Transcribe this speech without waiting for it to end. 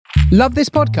Love this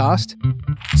podcast?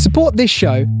 Support this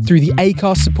show through the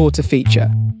Acast supporter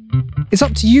feature. It's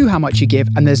up to you how much you give,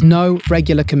 and there's no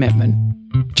regular commitment.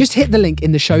 Just hit the link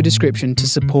in the show description to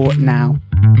support now.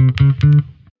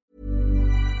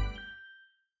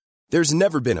 There's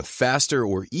never been a faster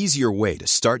or easier way to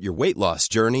start your weight loss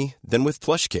journey than with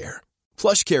PlushCare.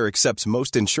 PlushCare accepts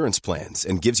most insurance plans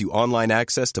and gives you online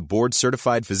access to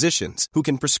board-certified physicians who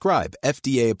can prescribe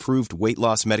FDA-approved weight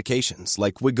loss medications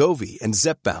like Wegovy and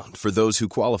Zepbound for those who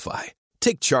qualify.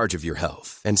 Take charge of your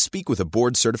health and speak with a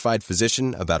board-certified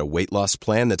physician about a weight loss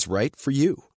plan that's right for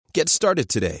you. Get started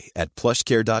today at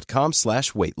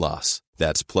plushcare.com/weight loss.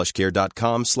 That's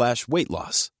plushcare.com/weight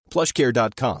loss.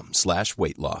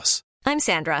 plushcare.com/weight loss. I'm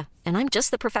Sandra, and I'm just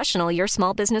the professional your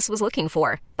small business was looking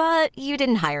for. But you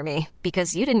didn't hire me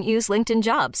because you didn't use LinkedIn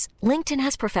Jobs. LinkedIn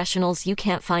has professionals you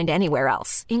can't find anywhere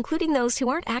else, including those who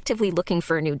aren't actively looking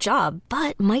for a new job,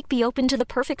 but might be open to the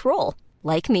perfect role,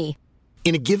 like me.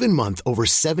 In a given month, over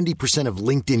 70% of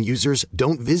LinkedIn users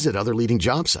don't visit other leading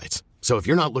job sites. So if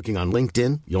you're not looking on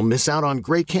LinkedIn, you'll miss out on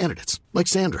great candidates, like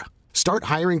Sandra. Start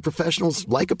hiring professionals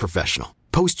like a professional.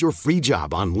 Post your free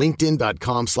job on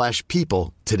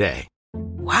linkedin.com/people today.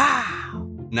 Wow.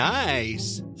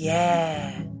 Nice.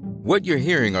 Yeah. What you're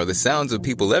hearing are the sounds of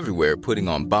people everywhere putting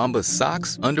on Bombas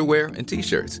socks, underwear, and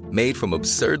T-shirts made from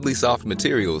absurdly soft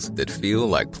materials that feel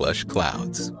like plush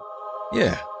clouds.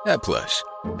 Yeah, that plush.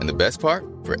 And the best part?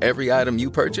 For every item you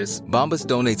purchase, Bombas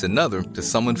donates another to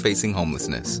someone facing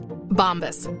homelessness.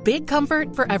 Bombas. Big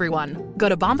comfort for everyone. Go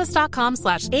to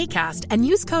bombas.com/ACAST and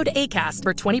use code ACAST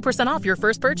for 20% off your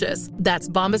first purchase. That's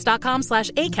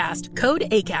bombas.com/ACAST. Code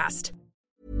ACAST.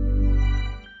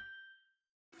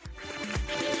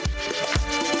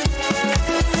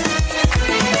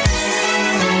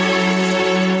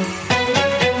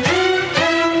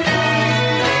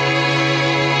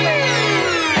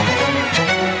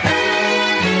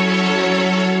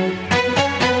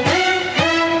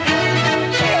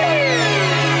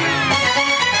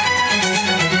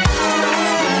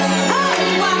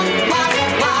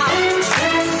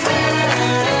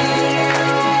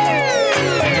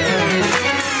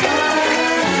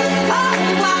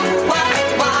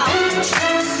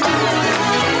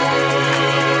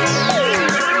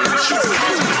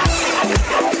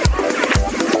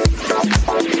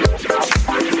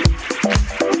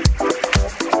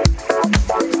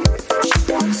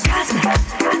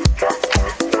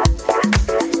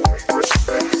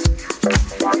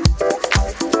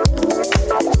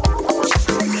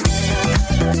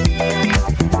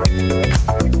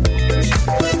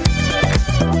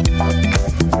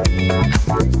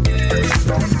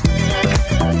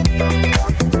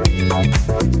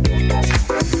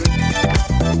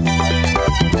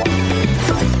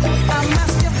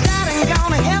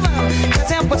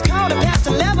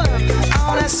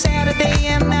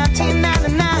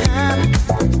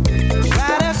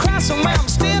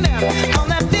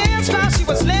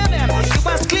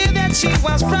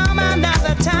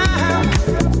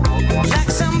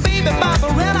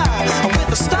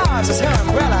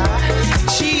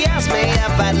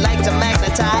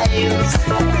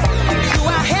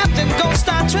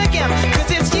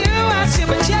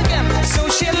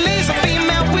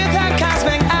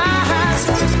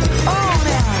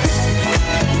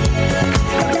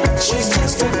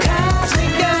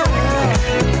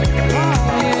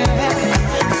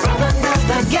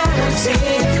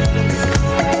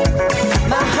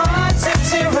 My heart's at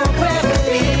zero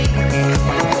gravity.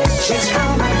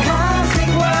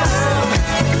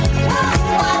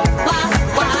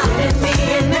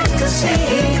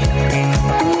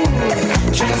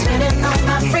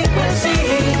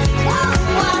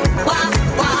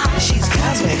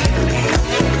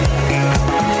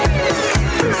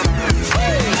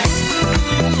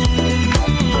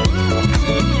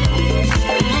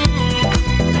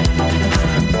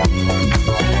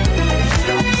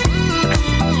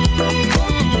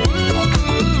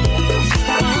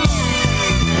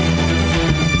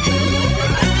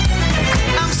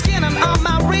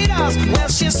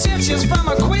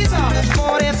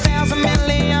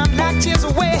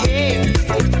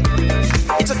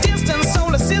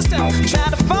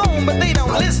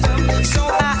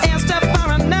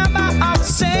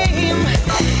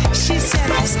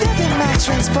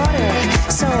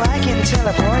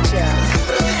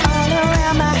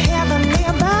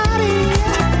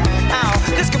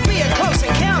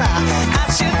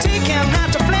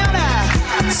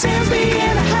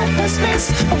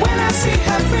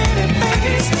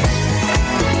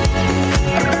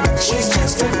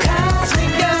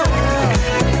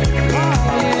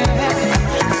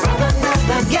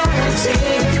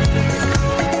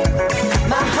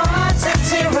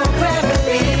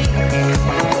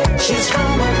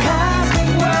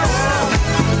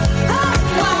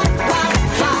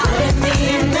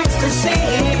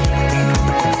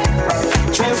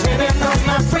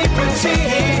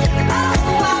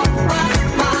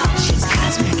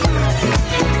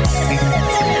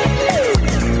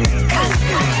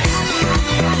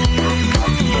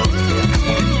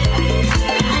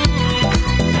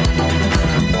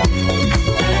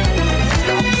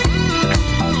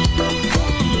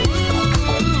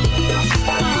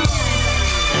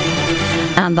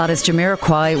 And that is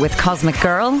Jamiroquai with Cosmic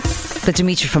Girl, the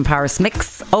Dimitri from Paris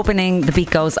mix, opening The Beat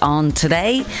Goes On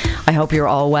today. I hope you're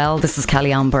all well. This is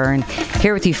Kellyanne Byrne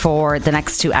here with you for the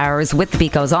next 2 hours with The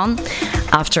Beat Goes On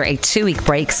after a 2-week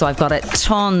break. So I've got a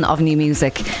ton of new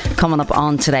music coming up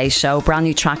on today's show. Brand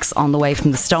new tracks on the way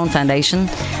from the Stone Foundation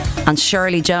and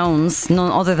Shirley Jones,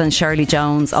 none other than Shirley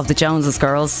Jones of the Joneses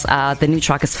Girls. The new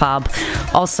track is fab.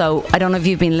 Also, I don't know if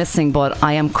you've been listening, but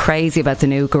I am crazy about the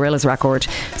new Gorillaz record,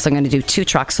 so I'm going to do 2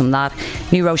 tracks from that.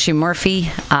 New Roisin Murphy,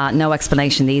 no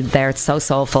explanation needed there, it's so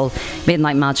soulful.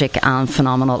 Midnight Magic and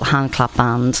phenomenal hand clap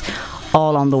band,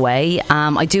 all on the way.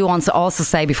 I do want to also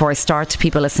say before I start to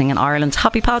people listening in Ireland,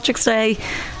 Happy Patrick's Day,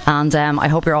 and I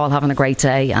hope you're all having a great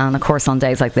day. And of course on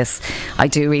days like this I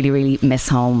do really miss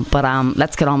home, but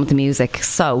let's get on with the music.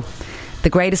 So the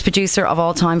greatest producer of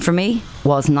all time for me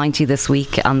was 90 this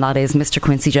week, and that is Mr.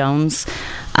 Quincy Jones.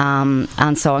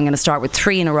 And so I'm going to start with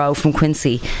 3 in a row from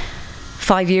Quincy.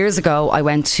 5 years ago I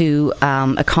went to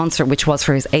a concert which was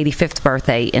for his 85th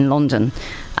birthday in London,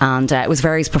 and it was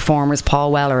various performers,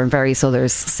 Paul Weller and various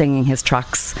others, singing his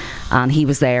tracks, and he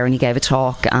was there and he gave a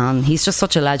talk, and he's just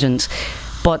such a legend.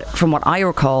 But from what I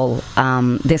recall,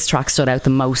 this track stood out the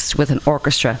most with an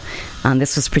orchestra, and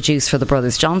this was produced for the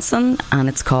Brothers Johnson, and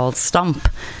it's called Stomp.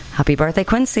 Happy birthday,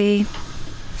 Quincy.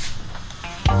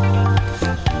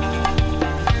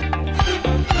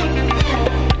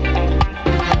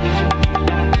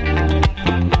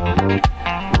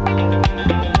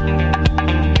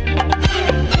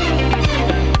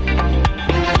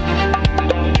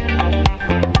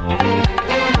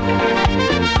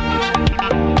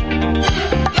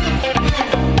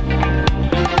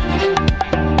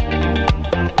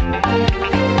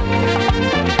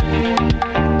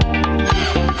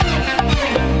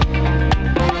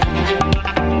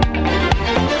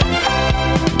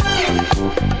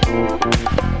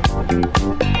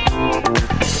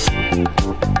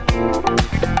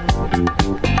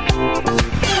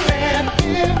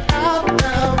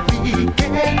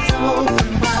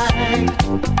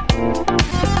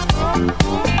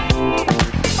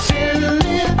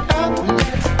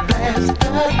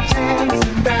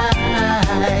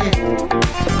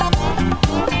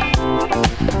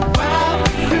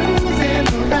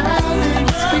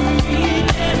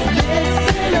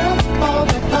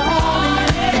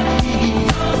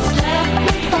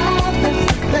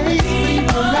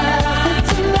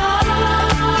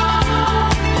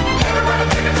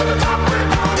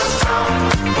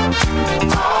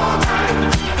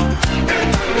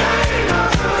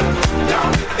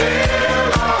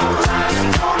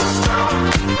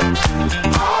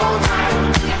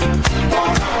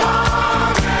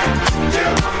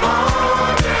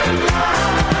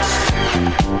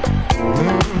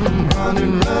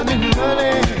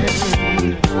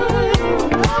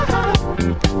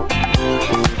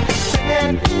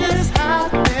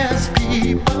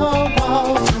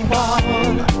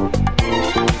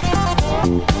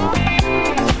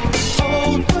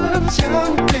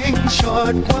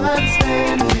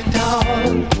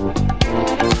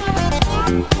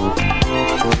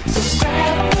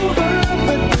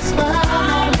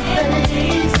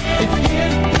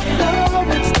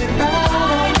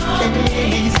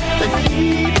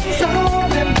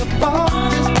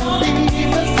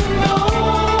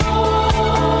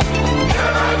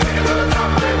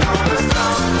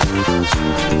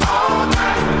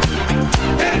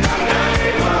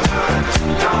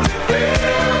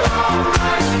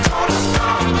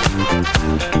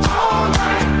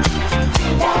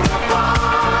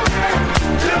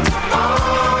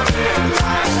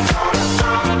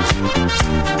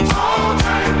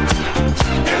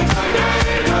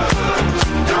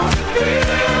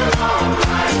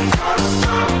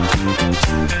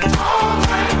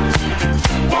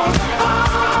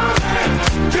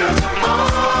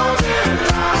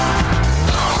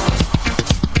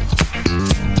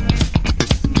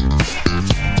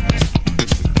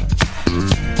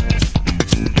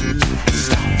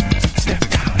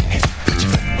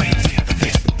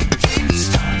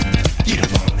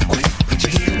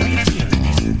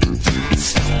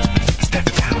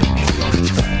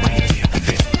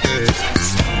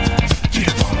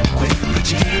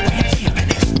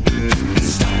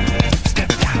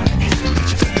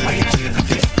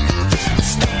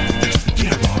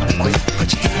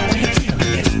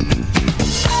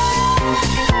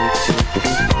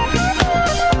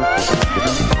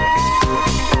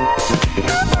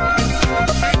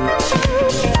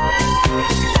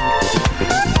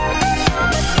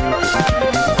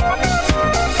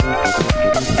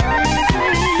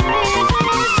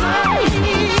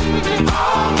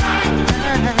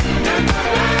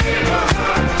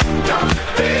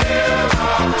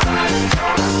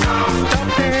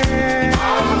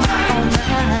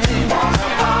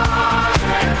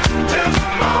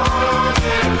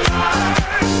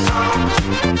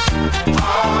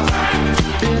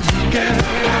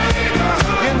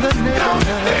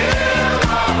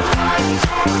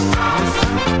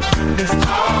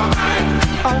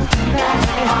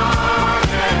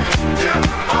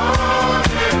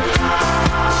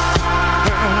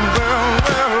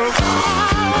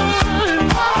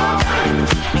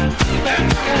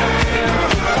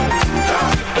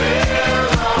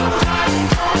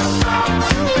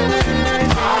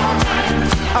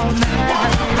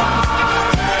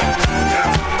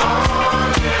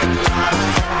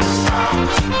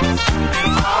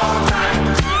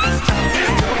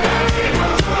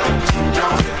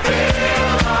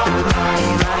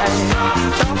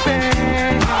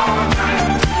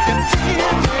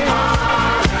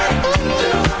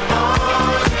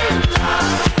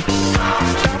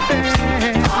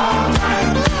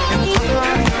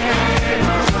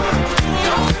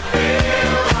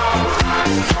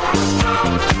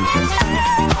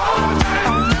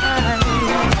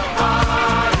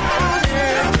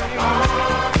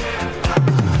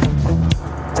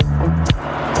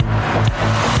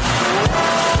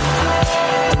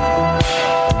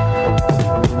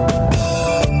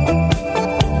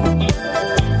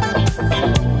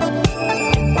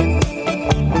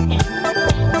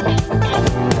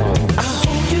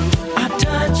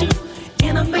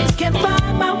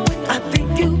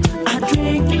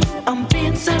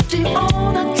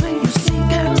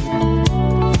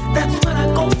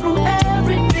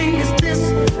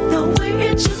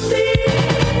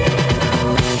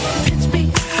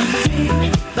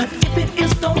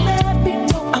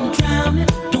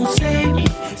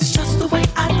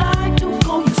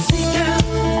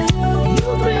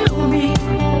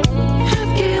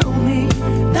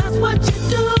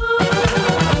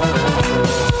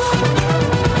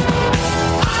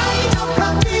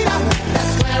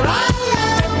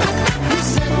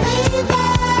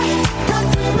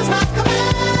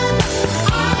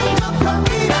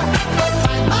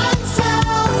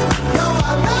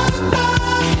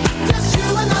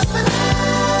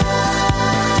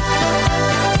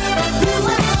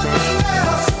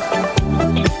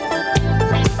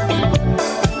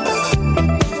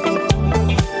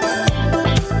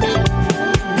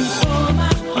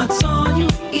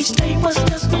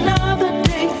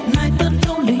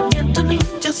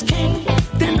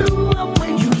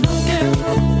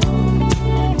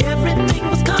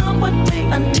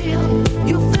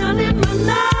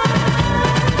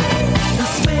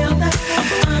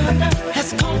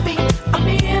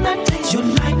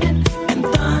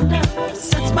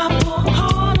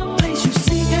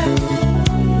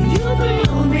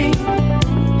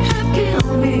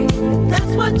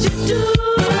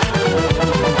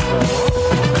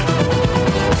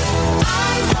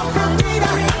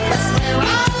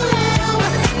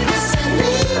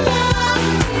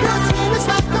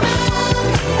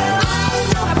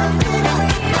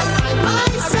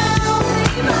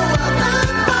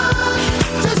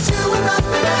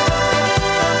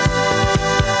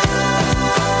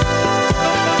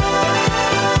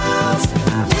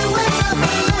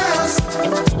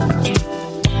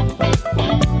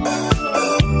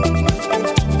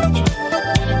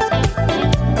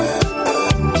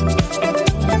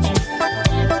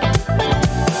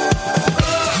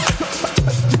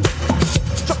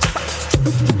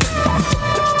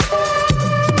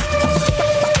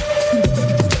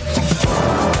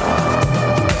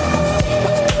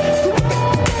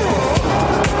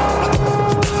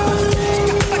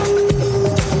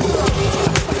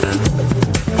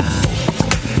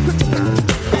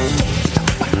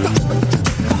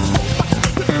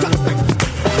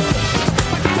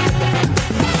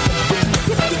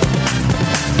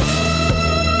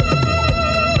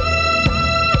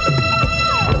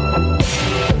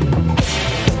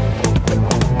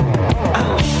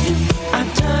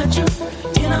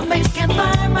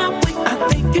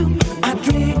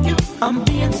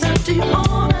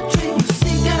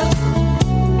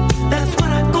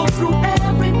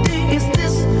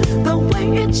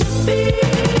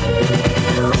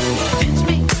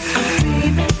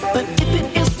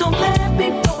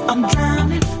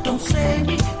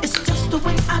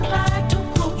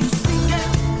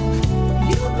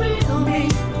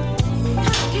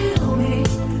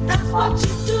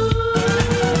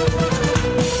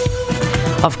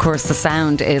 Of course, the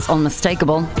sound is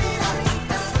unmistakable.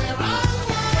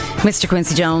 Mr.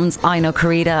 Quincy Jones, I Know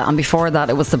Corrida, and before that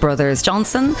it was the Brothers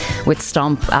Johnson with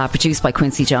Stomp, produced by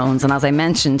Quincy Jones. And as I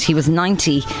mentioned, he was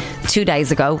 90 2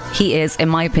 days ago. He is, in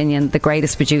my opinion, the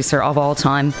greatest producer of all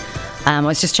time. I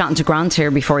was just chatting to Grant here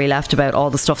before he left about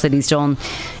all the stuff that he's done.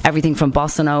 Everything from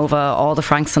Bossa Nova, all the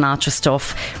Frank Sinatra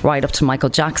stuff, right up to Michael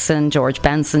Jackson, George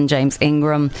Benson, James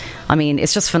Ingram. I mean,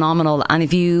 it's just phenomenal. And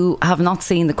if you have not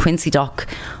seen the Quincy doc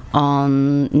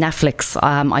on Netflix,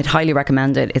 I'd highly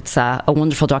recommend it. It's a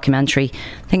wonderful documentary.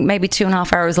 I think maybe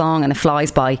 2.5 hours long, and it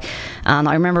flies by. And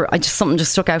I remember something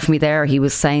just stuck out for me there. He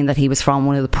was saying that he was from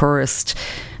one of the poorest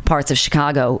parts of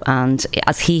Chicago, and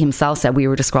as he himself said, we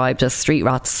were described as street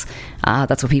rats.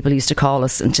 That's what people used to call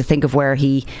us. And to think of where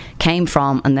he came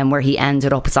from and then where he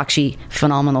ended up, it's actually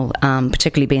phenomenal,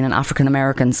 particularly being an African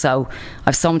American. So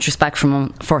I've so much respect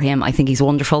for him. I think he's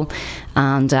wonderful,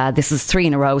 and this is 3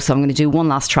 in a row, so I'm going to do one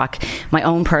last track, my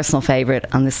own personal favourite,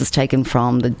 and this is taken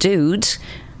from The Dude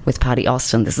with Paddy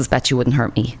Austin. This is Bet You Wouldn't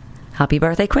Hurt Me. Happy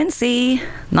birthday, Quincy.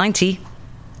 90,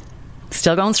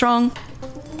 still going strong.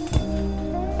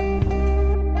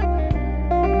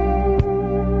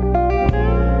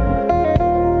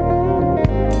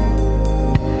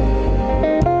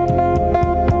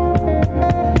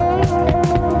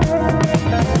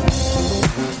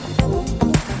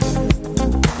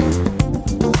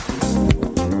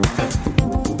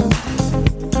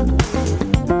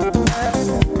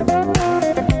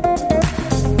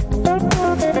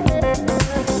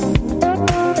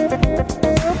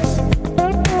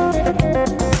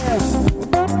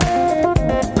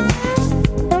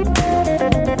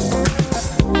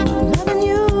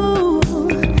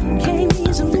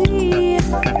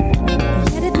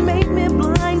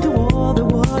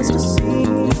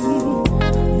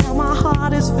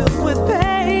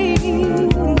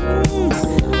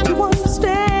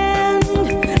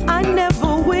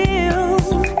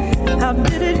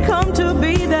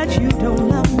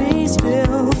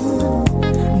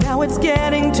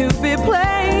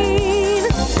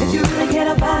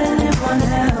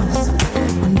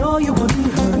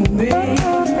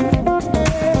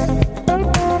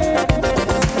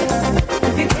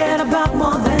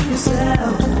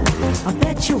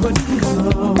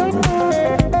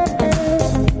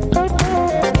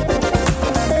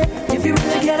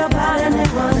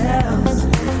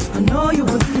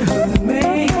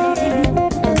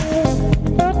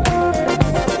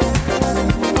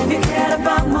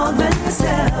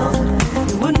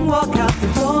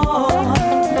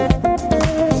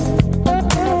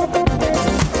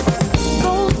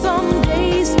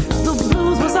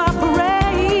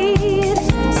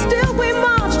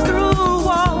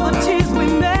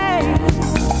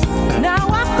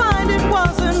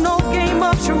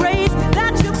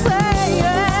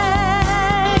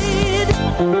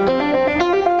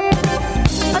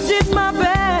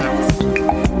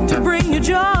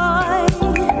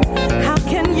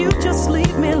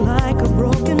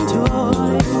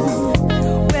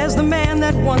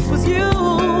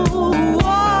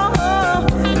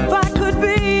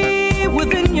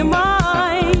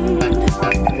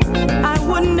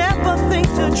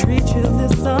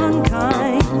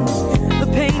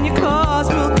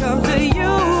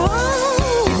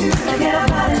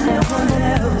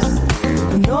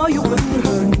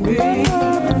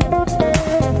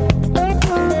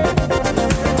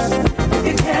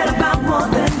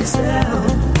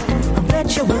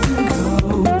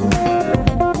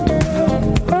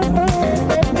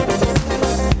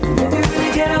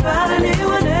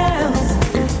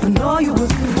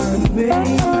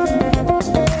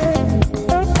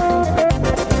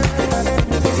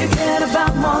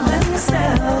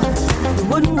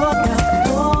 wouldn't walk out the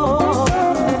door.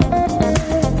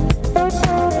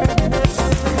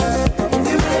 If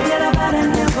you really get about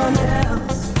anyone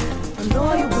else, I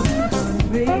know you wouldn't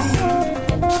hurt me.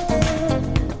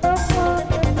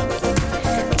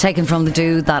 Taken from the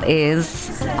dude that is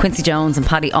Quincy Jones and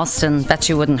Paddy Austin, Bet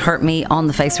You Wouldn't Hurt Me on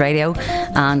the Face Radio.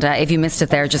 And if you missed it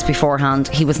there just beforehand,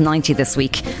 he was 90 this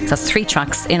week. So that's 3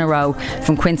 tracks in a row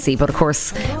from Quincy. But of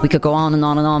course, we could go on and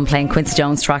on and on playing Quincy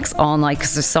Jones tracks all night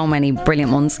because there's so many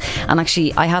brilliant ones. And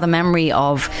actually, I had a memory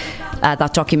of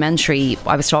that documentary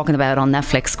I was talking about on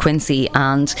Netflix, Quincy,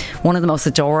 and one of the most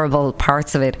adorable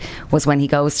parts of it was when he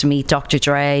goes to meet Dr.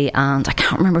 Dre, and I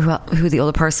can't remember who the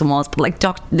other person was, but like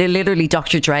literally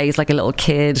Dr. Dre is like a little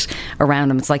kid around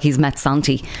him. It's like he's met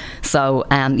Santi. So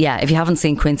yeah, if you haven't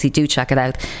seen Quincy, do check it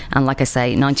out. And like I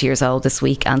say, 90 years old this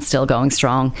week and still going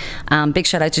strong. Big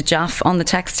shout out to Jaff on the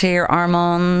text here,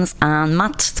 Armand and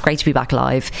Matt. It's great to be back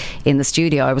live in the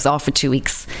studio. I was off for 2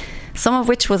 weeks, some of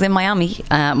which was in Miami.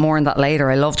 More on that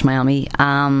later. I loved Miami.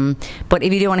 But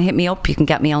if you do want to hit me up, you can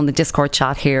get me on the Discord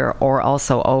chat here or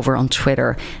also over on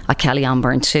Twitter at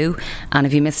Byrne 2. And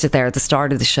if you missed it there at the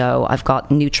start of the show, I've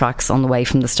got new tracks on the way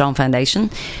from the Stone Foundation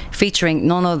featuring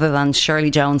none other than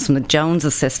Shirley Jones from the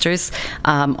Joneses Sisters.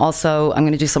 Also, I'm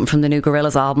going to do something from the new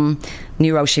Gorillaz album,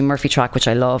 new Roisin Murphy track, which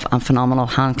I love, and phenomenal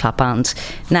hand clap band.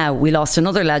 Now, we lost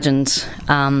another legend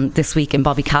this week in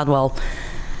Bobby Cadwell.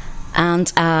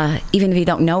 And even if you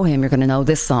don't know him, you're going to know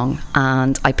this song.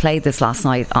 And I played this last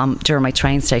night during my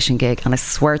train station gig, and I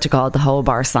swear to God the whole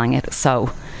bar sang it.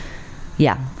 So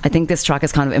yeah, I think this track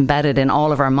is kind of embedded in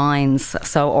all of our minds.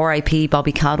 So R.I.P.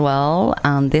 Bobby Cadwell,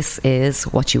 and this is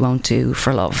What You Won't Do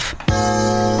for Love.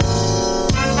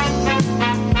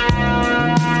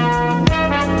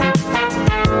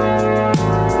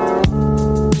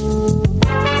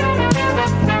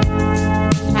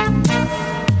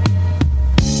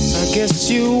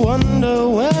 Guess you wonder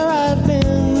where I've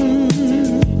been.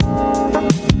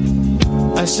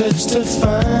 I searched to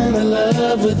find the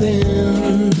love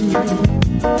within.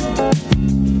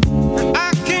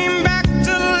 I came back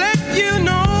to let you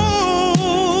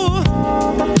know.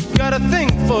 Got a thing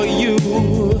for you,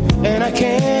 and I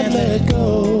can't let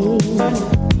go.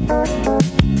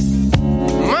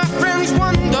 My friends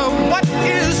wonder what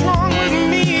is wrong with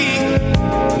me.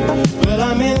 Well,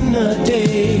 I'm in a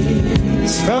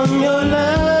daze from your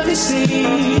love, you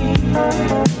see.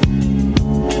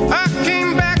 I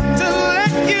came back to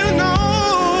let you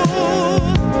know.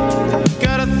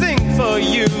 Got a thing for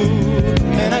you,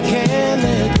 and I can't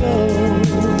let go.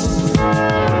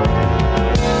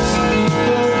 Some people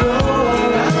go around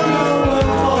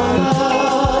looking for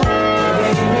love,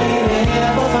 but they may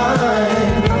never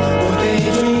find what they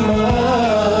dream of.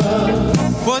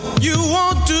 What you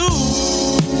won't do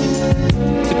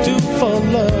to do for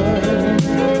love.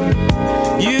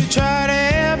 You tried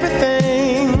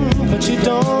everything, but you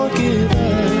don't give up.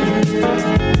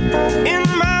 In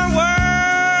my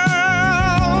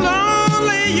world,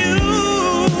 only you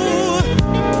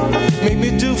make me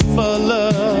do for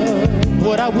love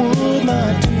what I would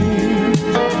not do.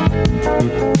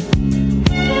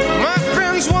 My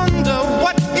friends wonder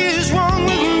what is wrong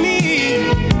with me.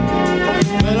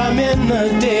 Well, I'm in the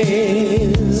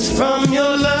daze from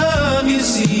your love, you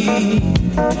see.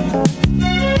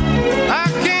 I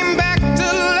came back to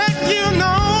let you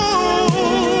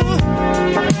know.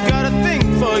 Got a thing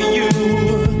for you,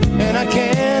 and I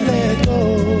can't let go.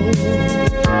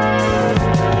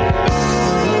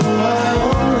 Oh, I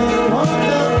only want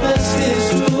the best, it's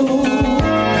true.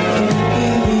 I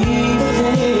can't believe the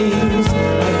things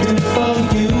I do for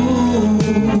you.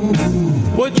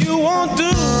 What you won't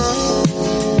do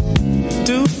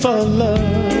for love.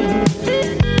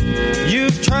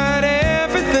 You've tried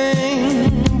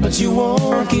everything, but you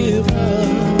won't give up.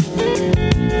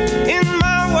 In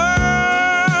my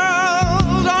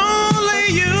world, only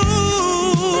you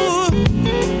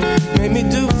make me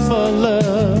do for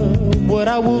love what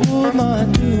I would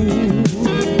not do.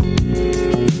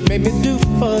 Make me do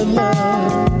for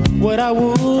love what I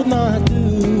would not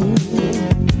do.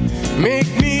 Make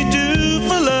me do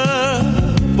for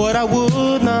love what I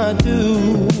would not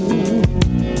do.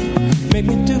 Make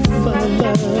me do for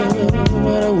love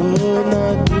what I would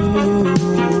not do.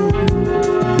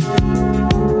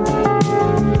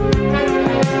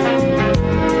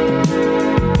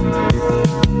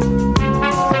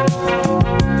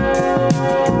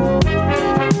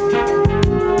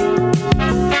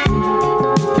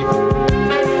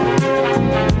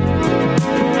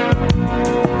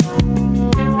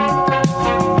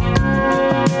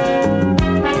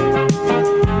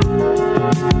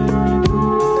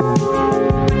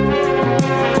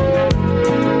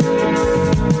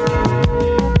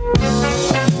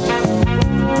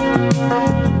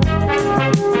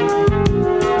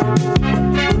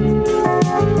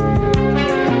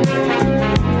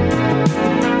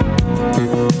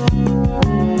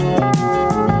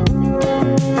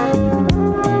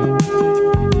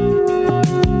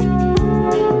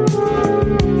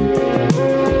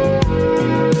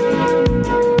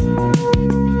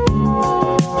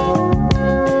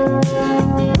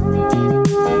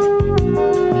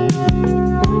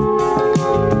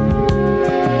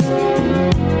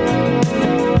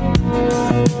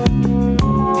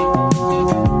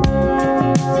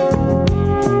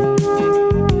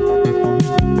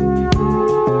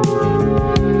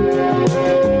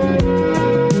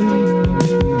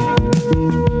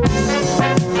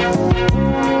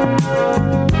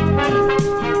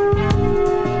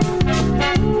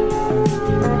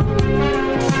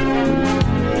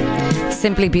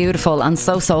 simply beautiful and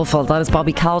so soulful. That is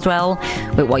Bobby Caldwell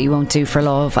with What You Won't Do for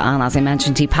Love. And as I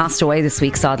mentioned, he passed away this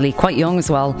week, sadly, quite young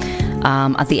as well,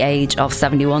 at the age of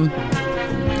 71.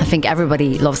 I think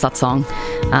everybody loves that song.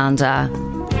 And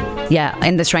yeah,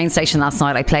 in the train station last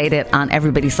night I played it and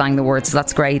everybody sang the words, so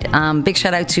that's great. Big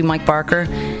shout out to Mike Barker,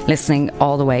 listening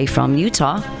all the way from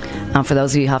Utah. And for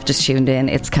those of you who have just tuned in,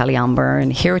 it's Kellyanne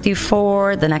Byrne here with you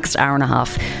for the next hour and a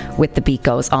half with The Beat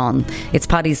Goes On. It's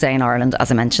Paddy's Day in Ireland, as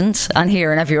I mentioned, and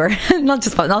here and everywhere, not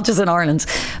just in Ireland.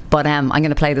 But I'm going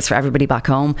to play this for everybody back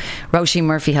home. Roisin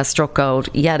Murphy has struck gold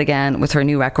yet again with her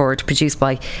new record, produced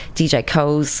by DJ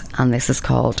Coase, and this is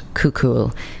called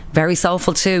Cool. Very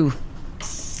soulful too.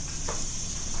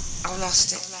 I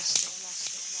lost it.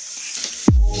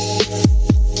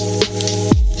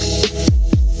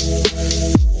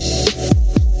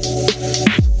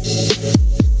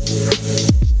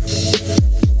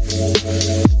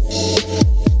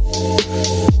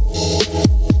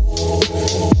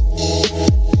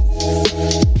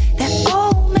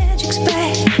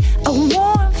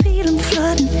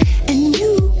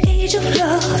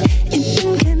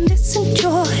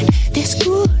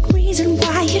 Reason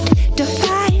why it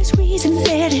defies reason,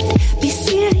 let it be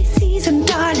silly season,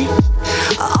 darling.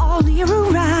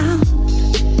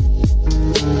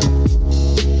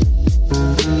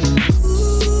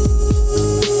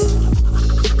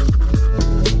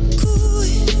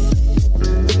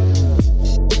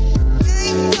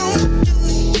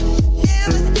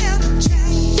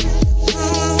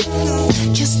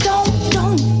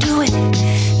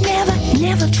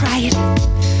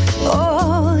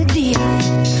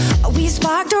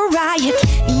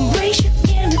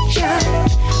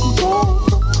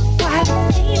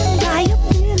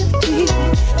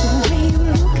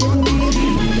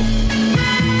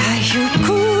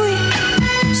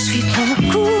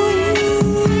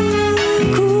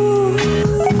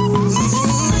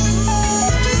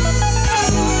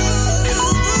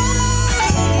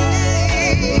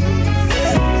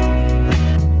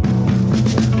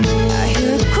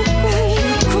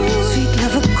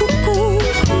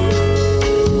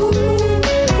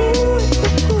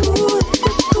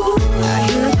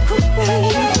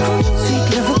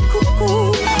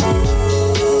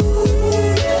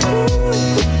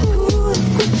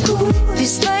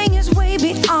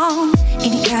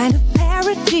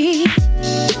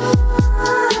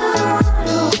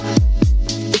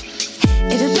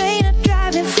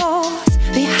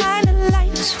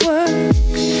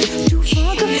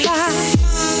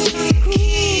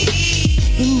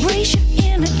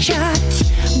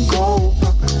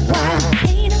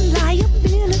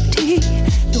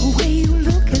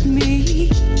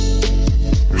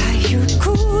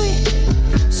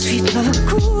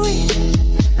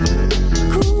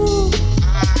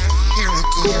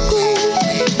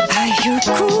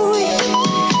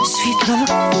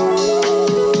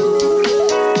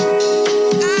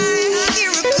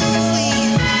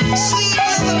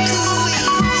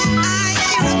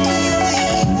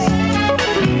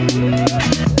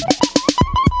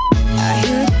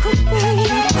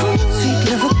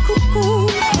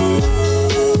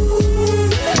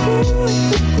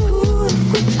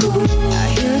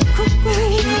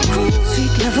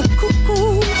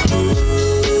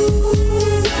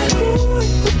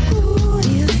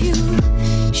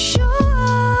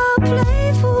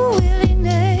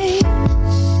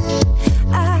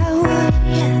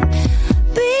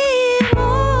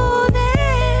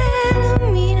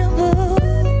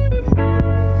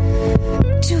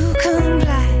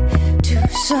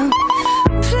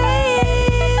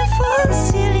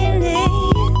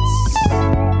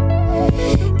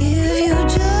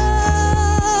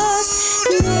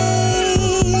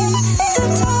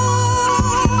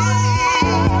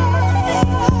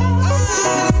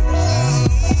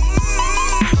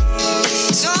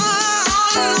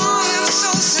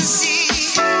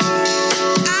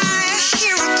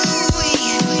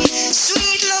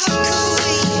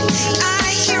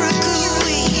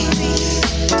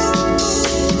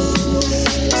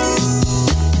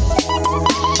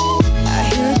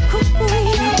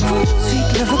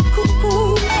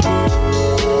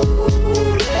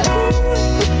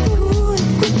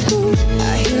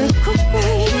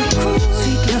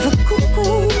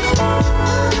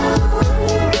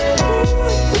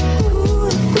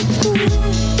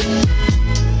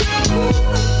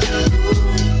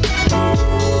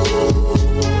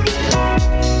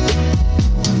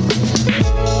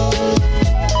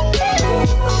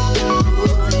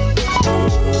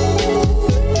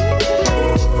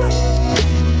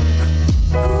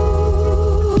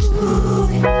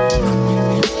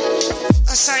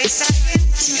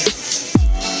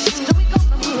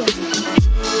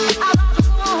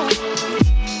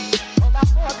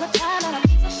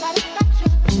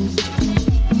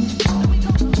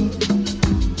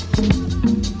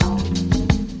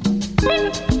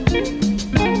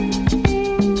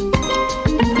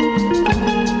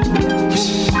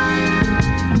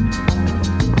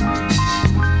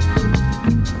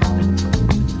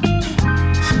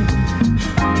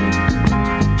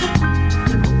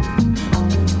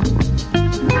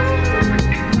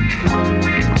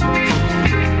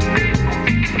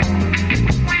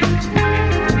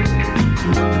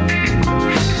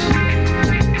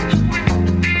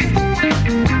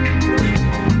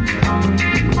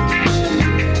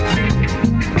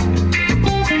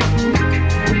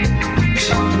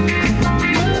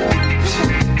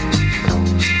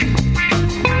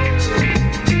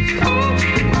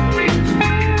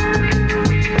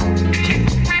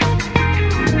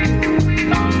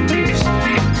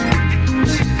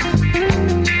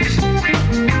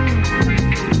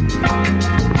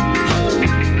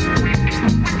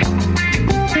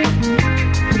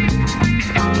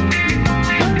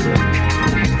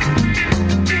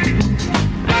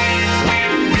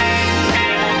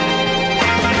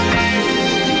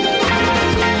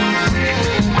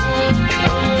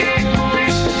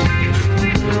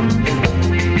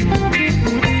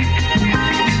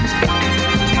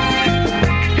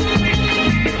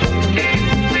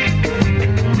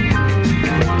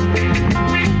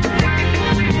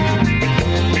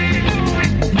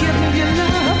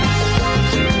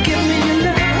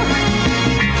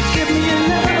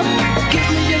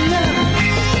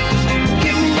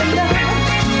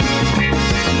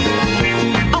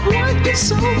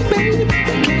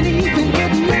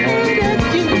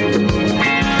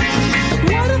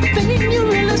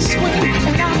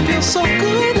 so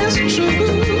good, it's true.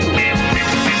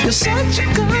 You're such a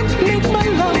gun, make my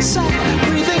lungs sigh,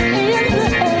 breathing in the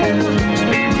air.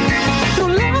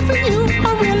 Through loving you,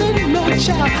 I really know,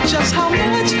 child, just how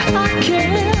much I care.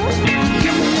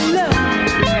 Give me your love.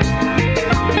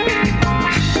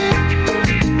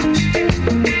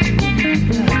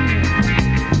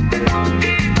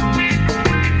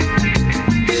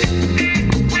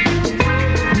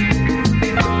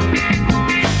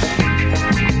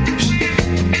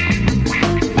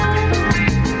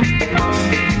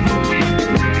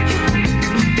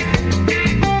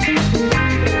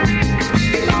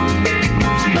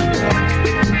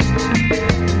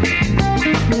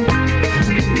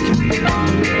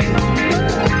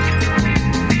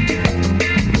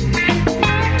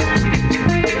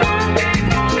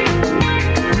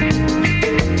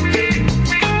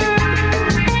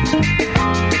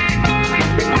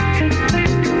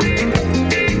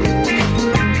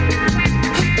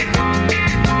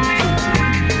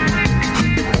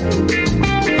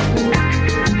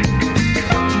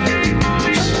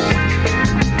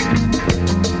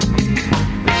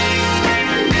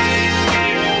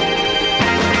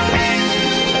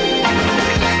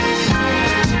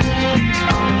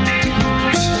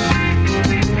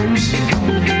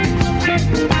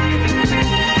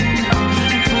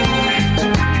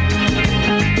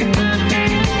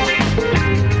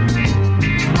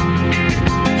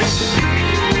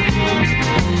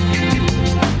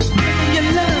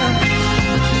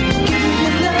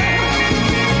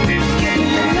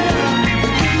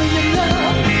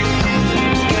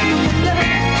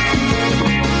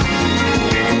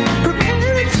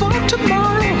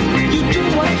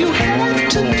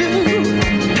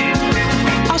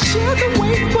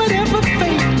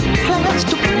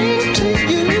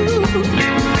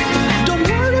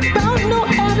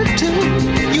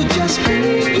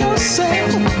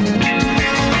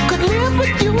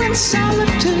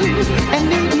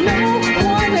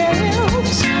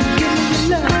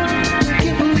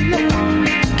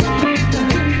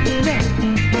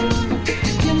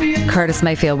 Curtis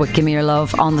Mayfield with Gimme Your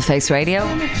Love on The Face Radio.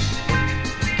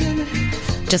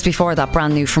 Just before that,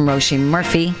 brand new from Roisin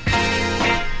Murphy.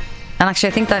 And actually,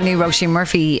 I think that new Roisin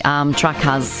Murphy track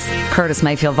has Curtis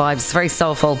Mayfield vibes. It's very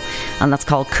soulful, and that's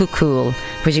called Cool,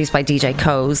 produced by DJ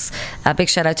Coase. A big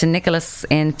shout out to Nicholas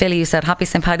in Philly, who said, Happy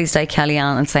St. Paddy's Day,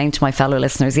 Kellyanne, and saying to my fellow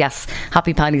listeners, yes,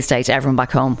 Happy Paddy's Day to everyone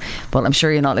back home. But I'm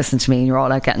sure you're not listening to me and you're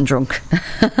all out getting drunk.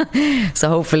 So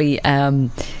hopefully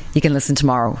you can listen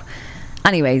tomorrow.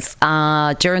 Anyways,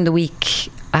 during the week,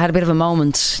 I had a bit of a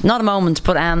moment. Not a moment,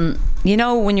 but you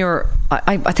know, when you're...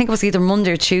 I think it was either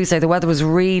Monday or Tuesday, the weather was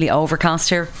really overcast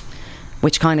here,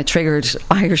 which kind of triggered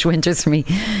Irish winters for me.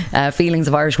 Feelings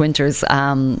of Irish winters,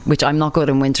 which I'm not good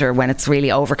in winter when it's really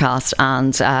overcast.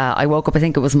 And I woke up, I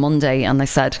think it was Monday, and I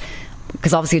said...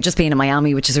 Because obviously I'd just been in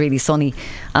Miami, which is really sunny,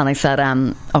 and I said,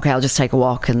 okay, I'll just take a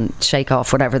walk and shake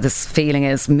off whatever this feeling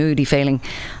is, moody feeling.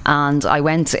 And I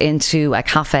went into a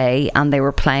cafe and they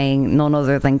were playing none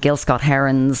other than Gil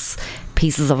Scott-Heron's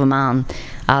Pieces of a Man.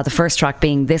 The first track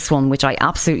being this one, which I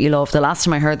absolutely love. The last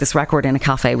time I heard this record in a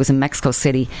cafe was in Mexico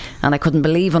City, and I couldn't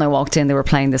believe when I walked in they were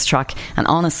playing this track. And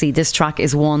honestly, this track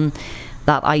is one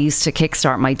that I used to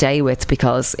kickstart my day with,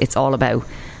 because it's all about...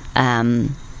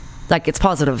 like, it's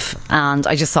positive, and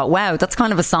I just thought, wow, that's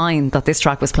kind of a sign that this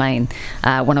track was playing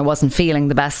when I wasn't feeling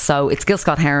the best. So it's Gil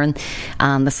Scott-Heron,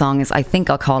 and the song is I Think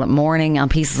I'll Call It Morning, and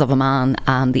Pieces of a Man,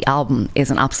 and the album is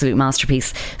an absolute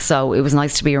masterpiece. So it was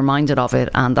nice to be reminded of it,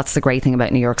 and that's the great thing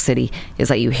about New York City, is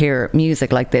that you hear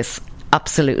music like this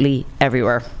absolutely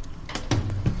everywhere.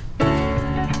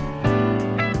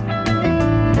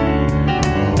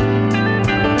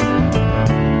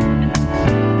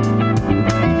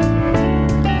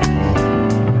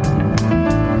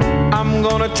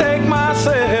 Take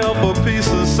myself a piece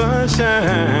of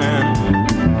sunshine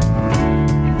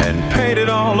and paint it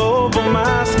all over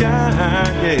my sky,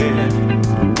 yeah.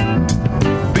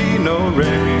 Be no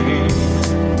rain,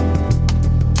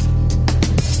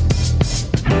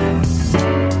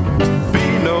 be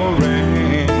no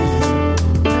rain.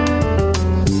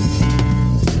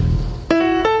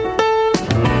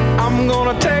 I'm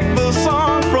gonna take the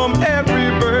song from every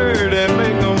bird and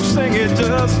make them sing it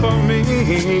just for me,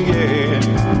 yeah.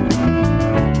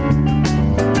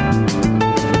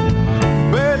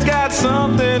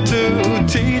 Something to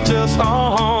teach us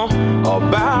all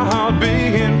about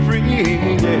being free,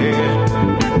 yeah.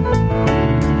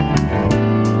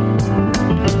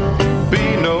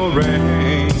 Be no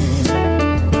rain,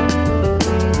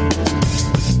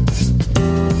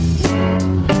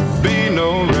 be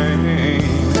no rain.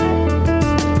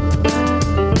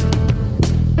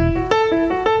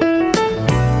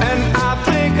 And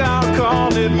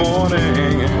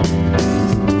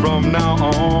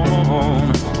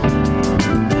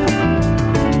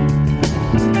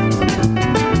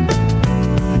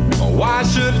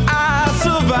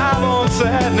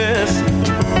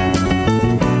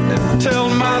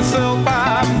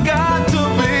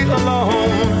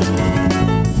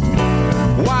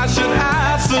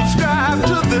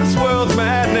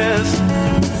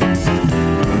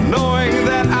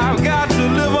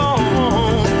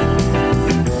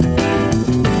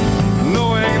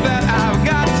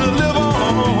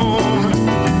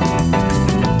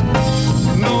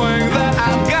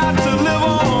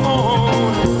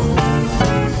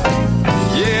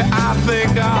I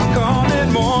think I'll call it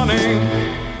morning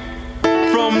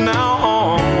from now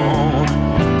on.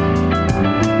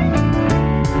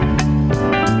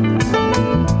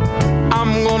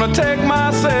 I'm gonna take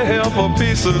myself a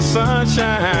piece of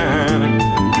sunshine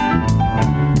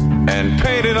and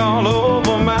paint it all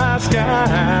over my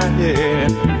sky, yeah.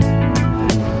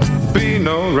 Be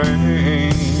no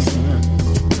rain.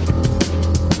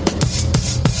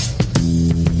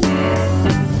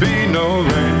 Be no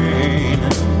rain.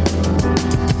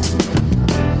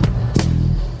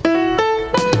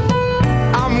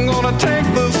 I'm gonna take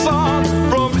the song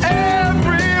from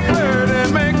every bird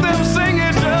and make them sing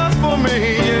it just for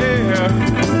me, yeah.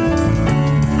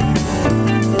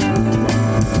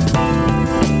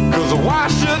 'Cause why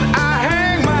should I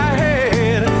hang my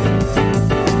head?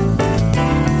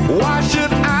 Why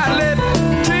should I let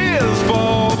tears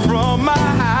fall from my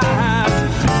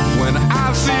eyes when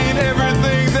I've seen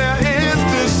everything there is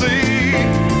to see?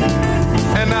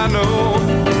 And I know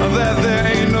that there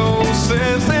ain't no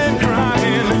sense in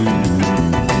crying.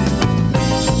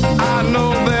 I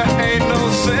know there ain't no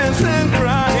sense in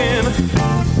crying.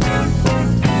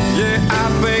 Yeah, I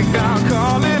think I'll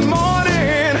call it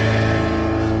morning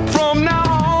from now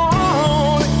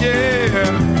on,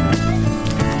 yeah.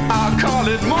 I'll call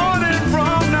it morning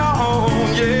from now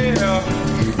on,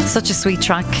 yeah. Such a sweet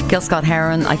track. Gil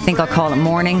Scott-Heron, I think I'll call it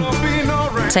morning.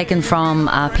 Taken from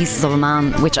Pieces of a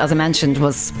Man, which, as I mentioned,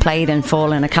 was played in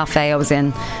full in a cafe I was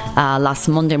in last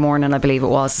Monday morning, I believe it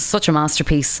was. Such a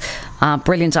masterpiece.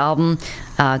 Brilliant album.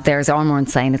 There's Ormond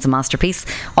saying it's a masterpiece.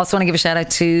 Also want to give a shout out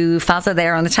to Fazza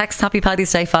there on the text. Happy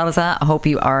Paddy's Day, Fazza. I hope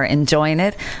you are enjoying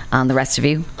it. And the rest of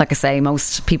you, like I say,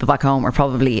 most people back home are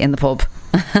probably in the pub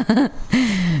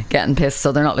getting pissed,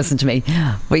 so they're not listening to me.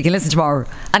 But you can listen tomorrow.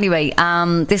 Anyway,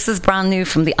 this is brand new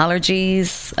from the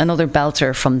Allergies, another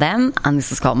belter from them, and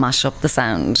this is called Mash Up the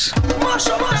Sound. Mash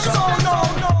up the sound, no.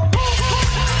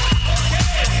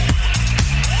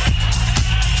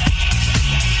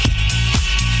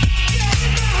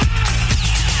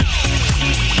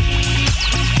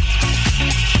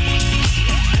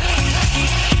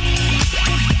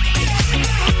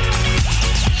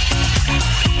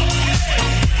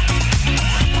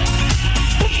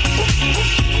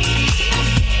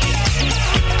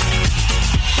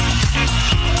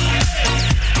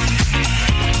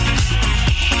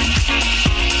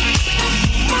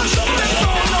 Mash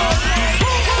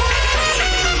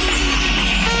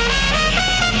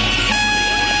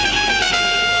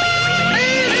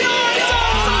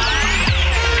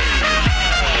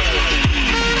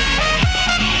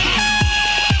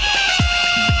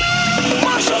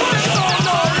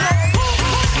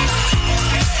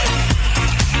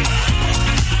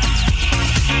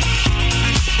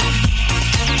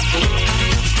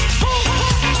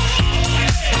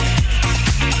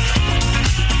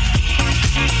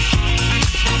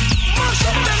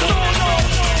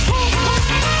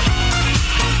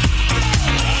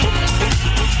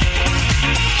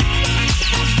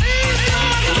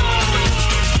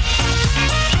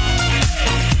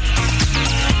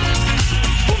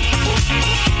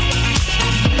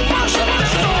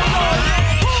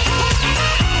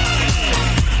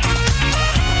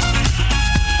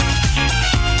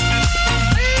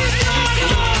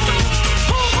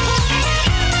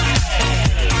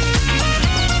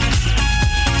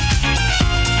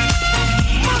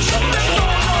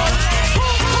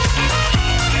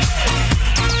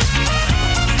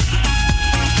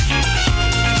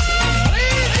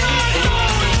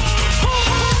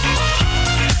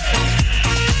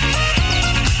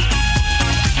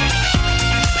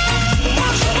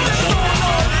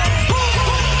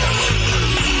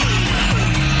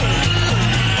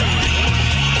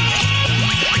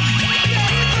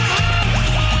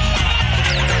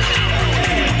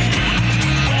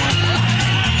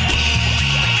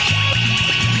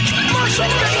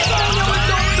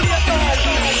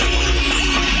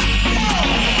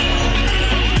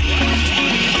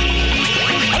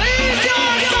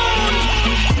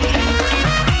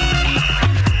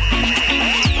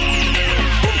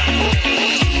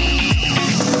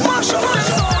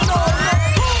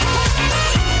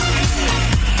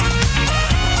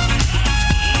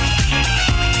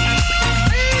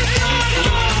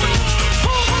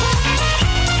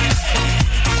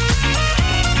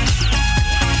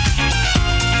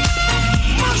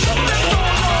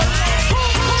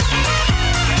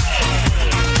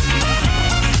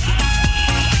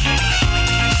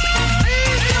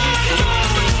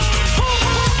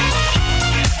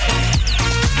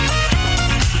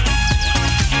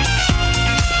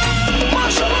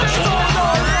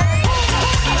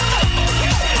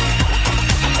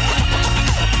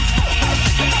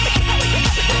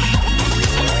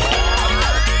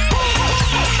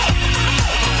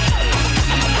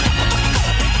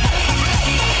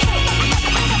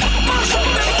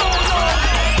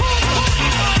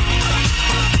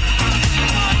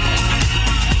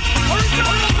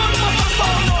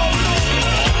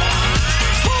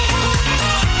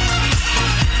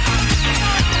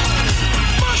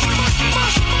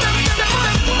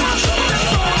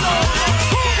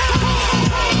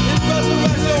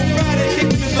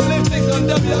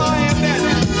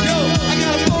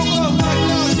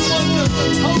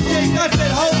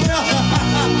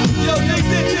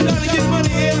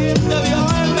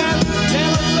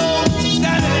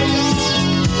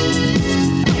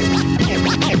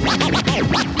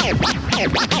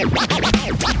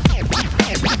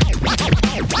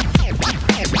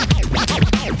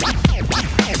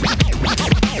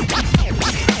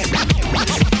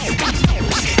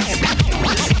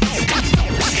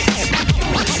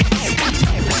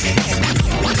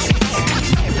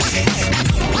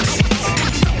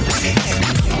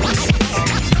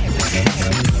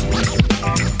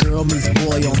Girl meets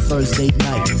boy on Thursday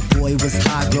night. Boy was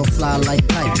high, girl fly like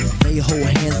kite. They hold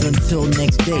hands until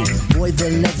next day. Boy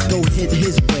then let's go hit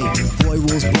his way. Boy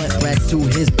rolls blunt back to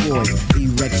his boys.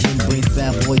 Erection brings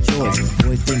bad boy joys.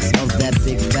 Boy thinks of that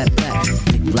big fat back.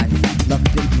 Big black fat, love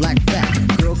big black fat.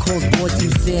 Girl calls boy to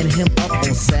stand him up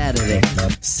on Saturday.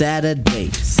 Saturday,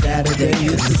 Saturday,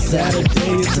 it's a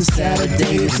Saturday, it's a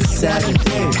Saturday, it's a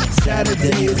Saturday.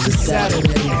 Saturday, it's a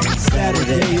Saturday.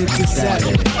 Saturday, it's a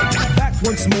Saturday. Back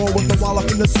once more with the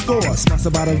wallop in the score.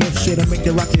 Sponsored by the riff shit to make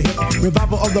you rock your hip.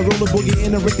 Revival of the roller boogie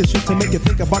in the ricochet to make you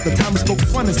think about the time we spoke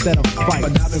fun instead of fight.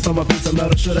 But diving from a piece of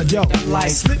metal shoulda yo. Like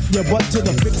slip your butt to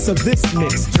the fix of this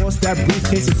mix. Toss that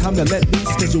briefcase, it's time to let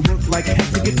loose. Cause you work like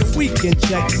heck to get the weekend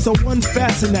check. So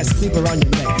unfasten that sleeve around your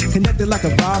neck. Connected like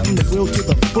a vibe from the wheel to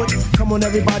the foot. Come on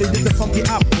everybody, get the funky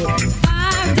output.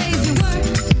 5 days to work,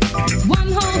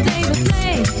 1 whole day to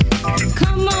play.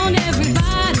 Come on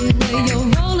everybody, wear your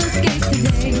roller skates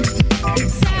today.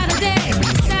 It's Saturday,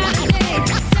 Saturday,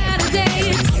 Saturday,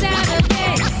 it's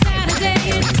Saturday, Saturday,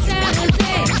 it's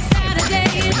Saturday, Saturday,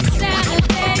 it's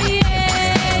Saturday, yeah.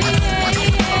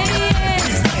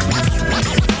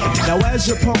 Now as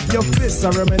you pump your fists, I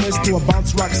reminisce to a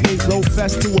bounce rock skate roll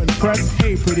fest to impress.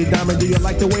 Hey pretty diamond, do you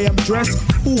like the way I'm dressed?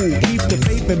 Cool, keep the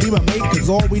faith and be my mate, cause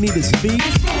all we need is feet.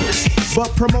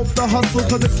 But promote the hustle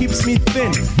cause it keeps me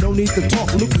thin. No need to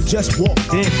talk, look who just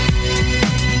walked in. Is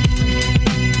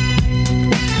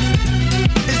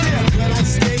there a gun on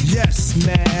stage? Yes,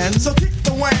 man. So kick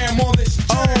the wham on this jam.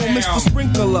 Oh, Mr.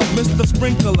 Sprinkler, Mr.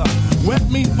 Sprinkler. Wet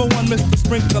me for one, Mr.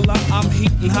 Sprinkler. I'm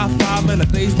heating high five and a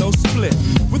day's no split.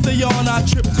 With a yawn, I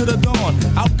trip to the dawn.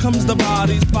 Out comes the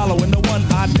bodies following the one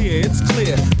idea. It's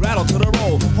clear. Rattle to the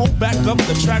roll. Hold back up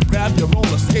the track, grab your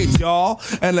roller skates, y'all.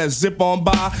 And let's zip on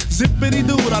by. Zippity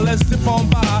doo, now let's zip on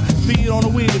by. Feed on the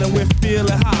weed and we're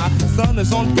feeling high. Sun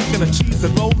is on thick and the cheese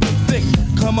is rolling thick.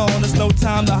 Come on, it's no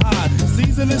time to hide.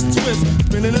 Season is twist,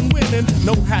 spinning and winning.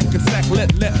 No hack and sack,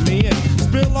 let me in.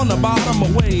 Spill on the bottom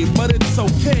away, but it's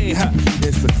okay.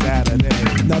 It's a Saturday.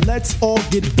 Now let's all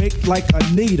get baked like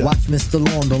Anita. Watch Mr.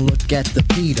 Lawn, don't look at the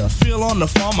Peter. Feel on the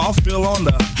farm, I'll feel on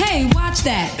the. Hey, watch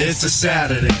that. It's a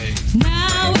Saturday.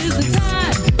 Now is the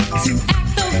time to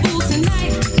act the fool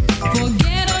tonight.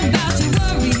 Forget about your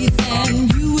worries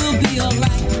and you will be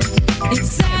alright. It's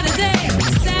Saturday,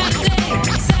 Saturday,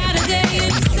 Saturday,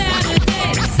 it's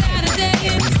Saturday, Saturday,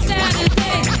 it's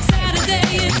Saturday,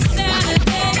 Saturday, it's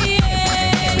Saturday,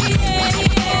 yeah, yeah,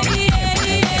 yeah, yeah,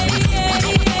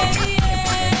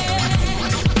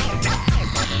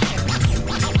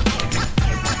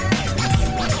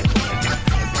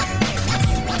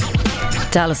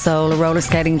 De La Soul, a roller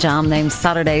skating jam named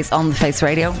Saturdays on the Face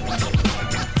Radio.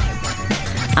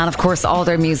 And of course, all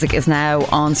their music is now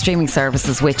on streaming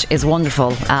services, which is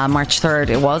wonderful. March 3rd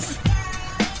it was.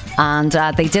 And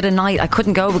they did a night, I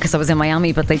couldn't go because I was in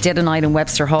Miami, but they did a night in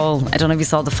Webster Hall. I don't know if you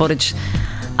saw the footage.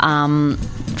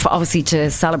 For obviously to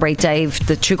celebrate Dave,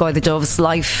 the True Guy, the Dove's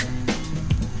life.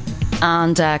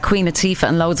 And Queen Latifah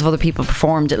and loads of other people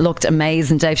performed. It looked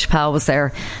amazing. Dave Chappelle was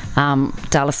there,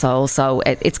 De La Soul. So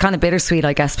it's kind of bittersweet,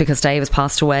 I guess, because Dave has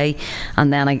passed away.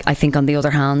 And then I think on the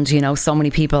other hand, you know, so many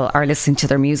people are listening to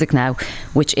their music now,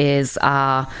 which is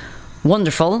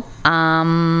wonderful.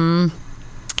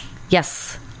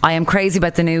 Yes, I am crazy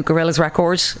about the new Gorillaz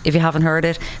record. If you haven't heard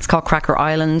it, it's called Cracker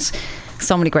Island.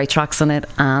 So many great tracks on it.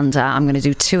 And I'm going to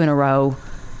do 2 in a row,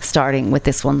 starting with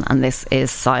this one. And this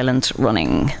is Silent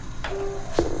Running.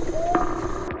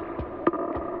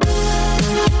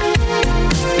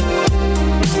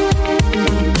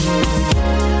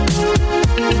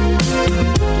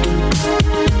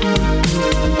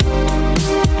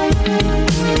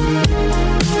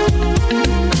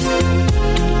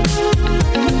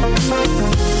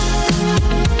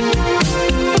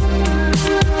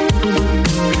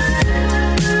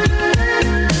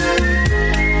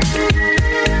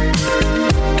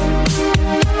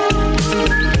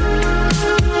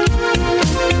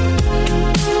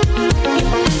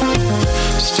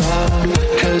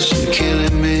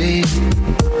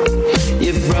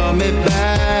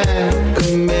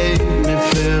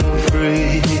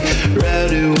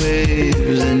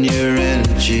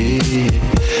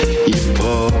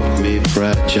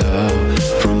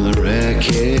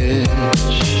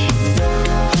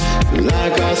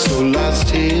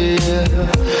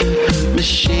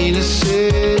 machine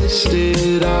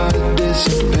assisted, I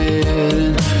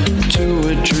disappeared into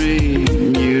a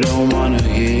dream you don't wanna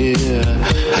hear.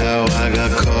 How I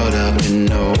got caught up in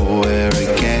nowhere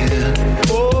again.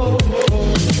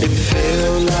 It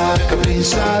feels like I've been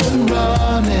silent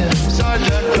running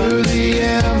through the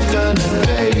infinite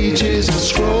pages. I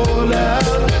scroll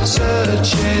out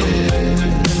searching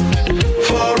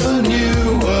for a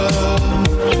new world.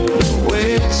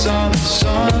 Waits on the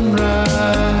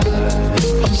sunrise.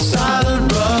 I'm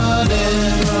silent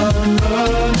running,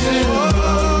 running,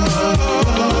 running,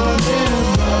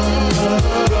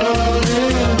 running,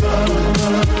 running.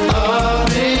 I'll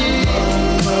be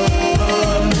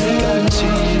back to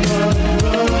you,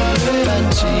 back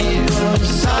to you. I'm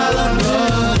silent running.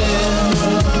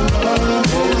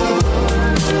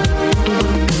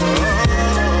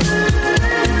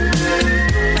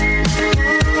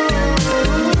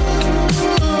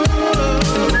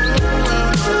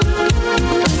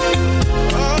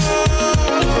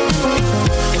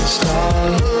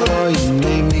 You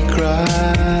made me cry.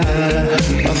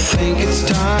 I think it's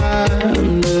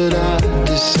time that I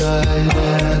decide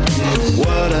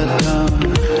what I've done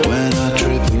when I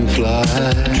trip and fly,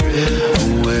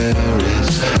 and where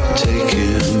it's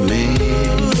taking me.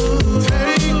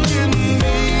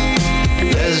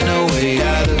 There's no way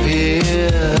out of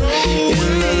here.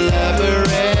 In the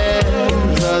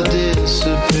labyrinth I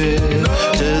disappear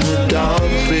to the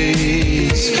dark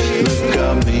face that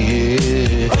got me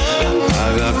here. I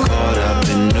got caught up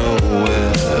in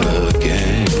nowhere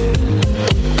again.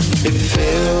 It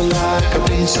feels like I've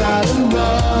been silent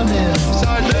running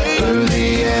through the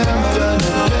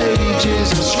infinite pages.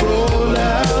 I scroll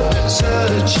out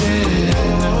searching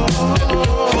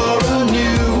for a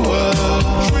new world.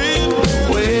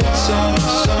 Waits on the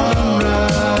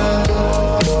sunrise.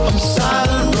 I'm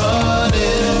silent running.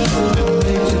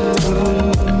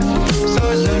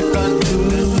 Silent running.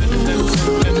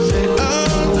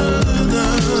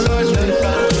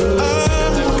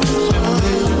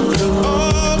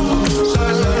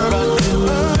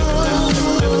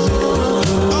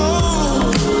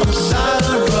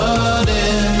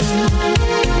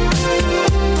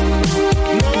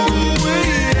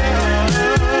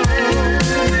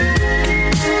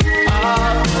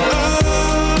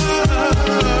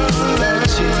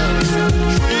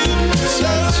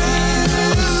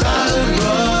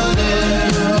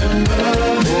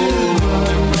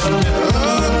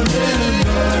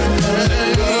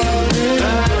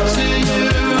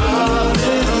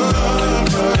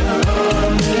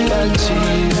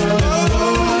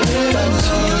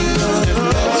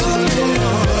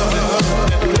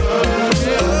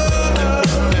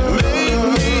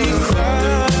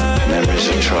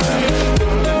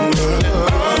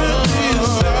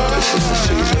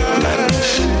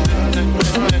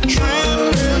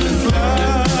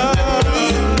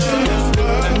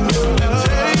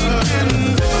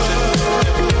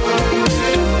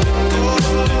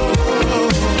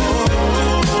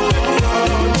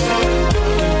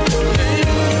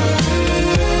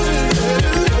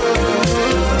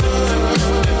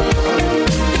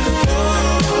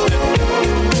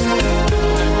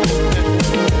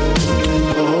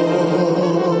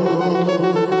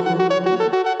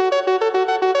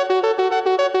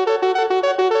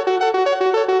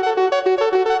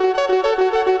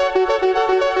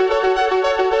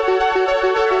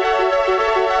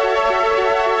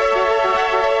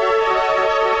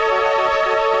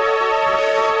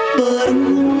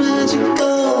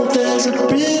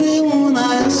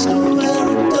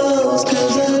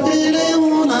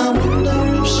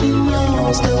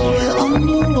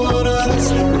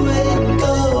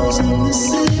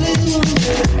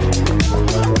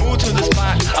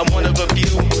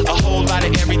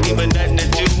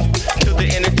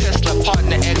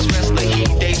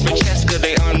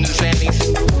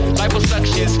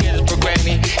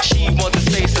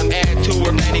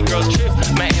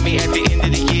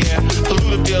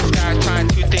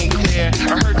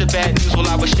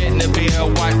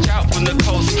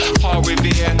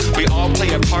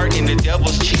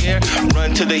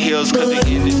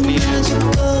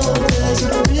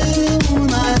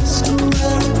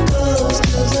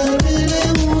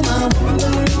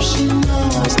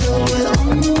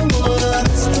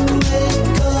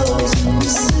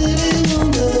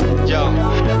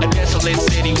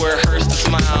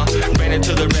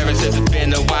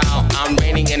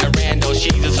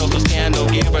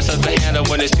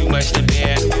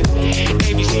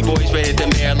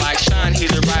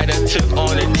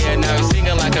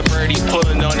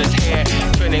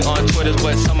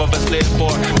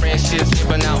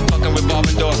 Now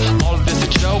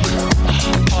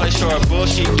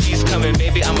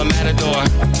for?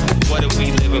 What are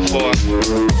we living for?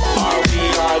 Are we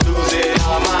all losing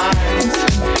our minds?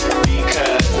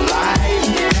 Because life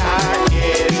got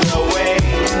in the way.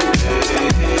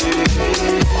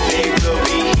 They will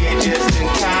be here just in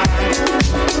time.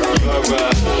 Your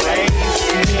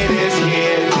replacement is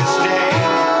here to stay.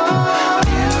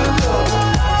 You go,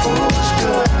 fools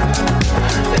go.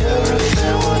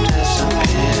 Everything will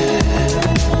disappear.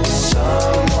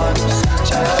 Someone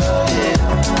tell him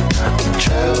we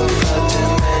traveled for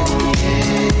too many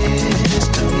years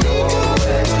to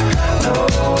nowhere,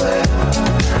 nowhere.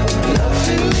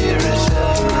 Nothing here is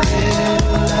ever real.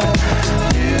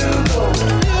 You go,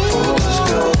 fools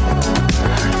go.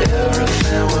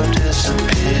 Everything will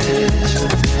disappear.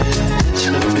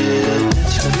 Disappear,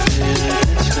 disappear,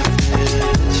 disappear,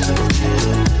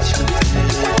 disappear,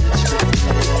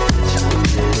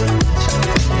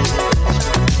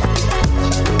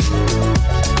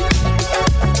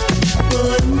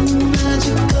 but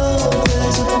magical,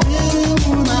 there's a beauty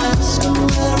when I ask her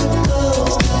where it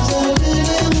goes. There's a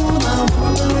beauty when I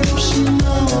wonder if she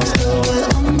knows that we're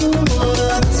underwater.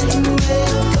 That's the way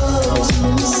it goes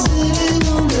in the city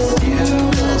wonder.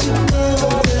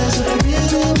 Magical, there's a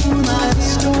beauty when I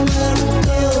ask her where it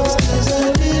goes. There's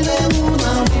a beauty when I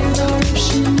wonder if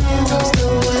she knows that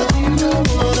we're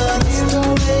underwater. That's the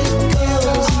way it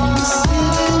goes in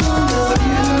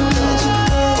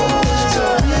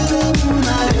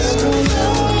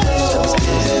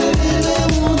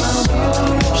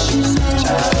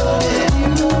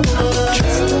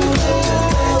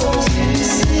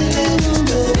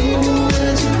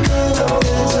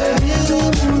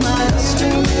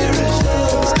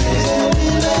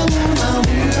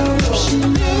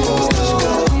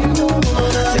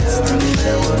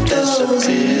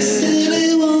the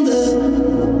city wonder.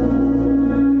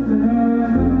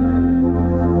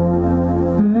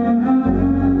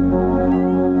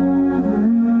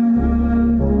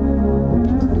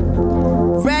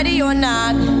 Ready or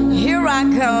not, here I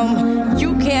come.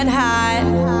 You can't hide.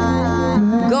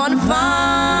 Gonna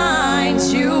find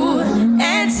you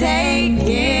and take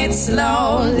it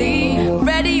slowly.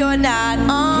 Ready or not,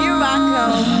 here I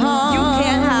come. You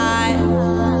can't hide.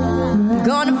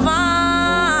 Gonna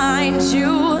find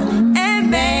you and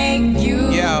make you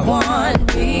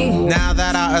want me. Now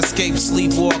that I escape,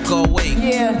 sleep, walk awake.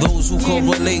 Those who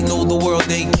correlate know the world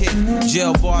ain't kick.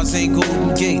 Jail bars ain't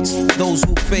golden gates. Those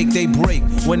who fake, they break.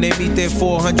 When they meet their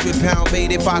 400-pound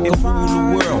mate, if I could rule the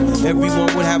world,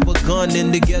 everyone would have a gun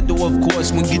in the ghetto, of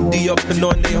course, when get the up and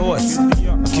on their horse.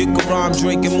 Kick around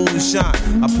drinking moonshine.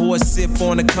 I pour a sip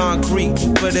on the concrete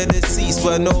for the deceased,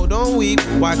 but no, don't weep.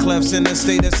 Wyclef's in a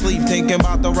state of sleep, thinking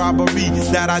about the robbery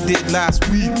that I did last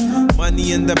week.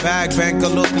 Money in the bag, banker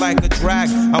look like a drag.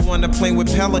 I wanna play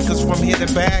with pelicans from here to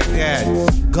Baghdad.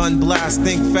 Gun blast,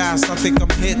 think fast, I think I'm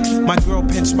hit. My girl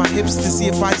pinched my hips to see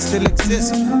if I still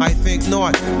exist. I think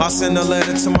not. I'll send a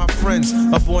letter to my friends.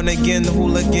 A born again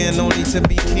hooligan, only to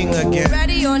be king again.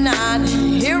 Ready or not,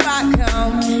 here I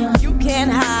come. You can't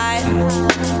hide.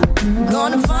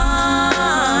 Gonna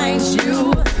find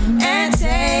you and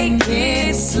take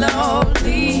it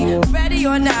slowly. Ready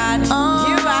or not,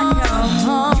 here I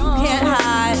come. You can't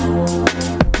hide.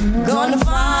 Gonna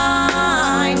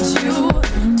find you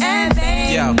and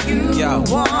make you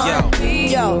want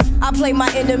me. Yo, I play my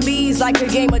enemies like a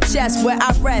game of chess where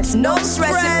I rest. No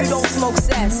stress if you don't smoke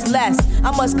cess. Less,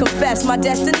 I must confess, my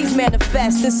destinies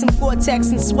manifest. In some cortex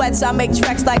and sweats, I make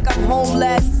tracks like I'm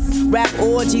homeless. Rap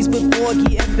orgies with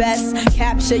Borgie and Best.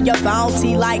 Capture your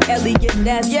bounty like Elliot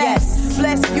Ness. Yes,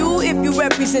 bless you if you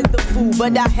represent the fool,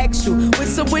 but I hex you with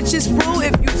some witches brew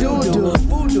if you do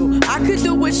voodoo. I could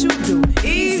do what you do,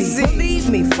 easy. Believe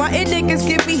me, frontin' niggas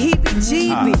give me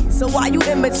heebie-jeebies. So while you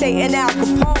imitating Al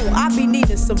Capone, I be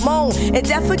needing Simone and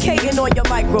defecating on your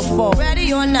microphone.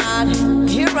 Ready or not,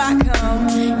 here I come.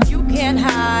 You can't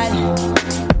hide.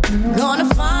 Gonna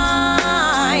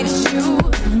find you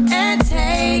and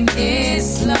take it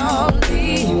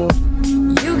slowly.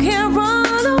 You can't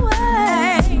run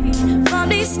away from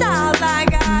these styles I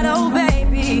got, oh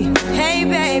baby. Hey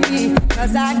baby,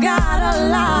 'cause I got a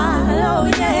lot, oh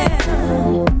yeah.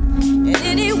 And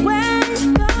anywhere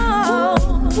you go,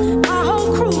 my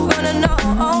whole crew gonna know,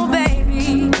 oh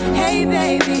baby. Hey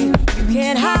baby, you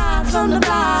can't hide from the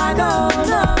block, oh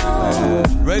no.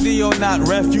 Ready or not,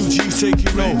 refugees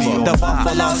taking over. The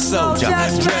Buffalo Soldier,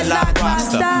 dreadlock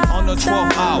roster. On the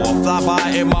 12th hour, fly by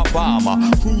in my bomber.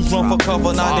 Crews run for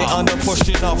cover, now they under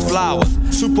pushing up flowers.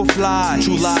 Super fly,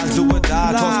 true lies do or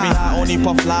die. Toss me high, only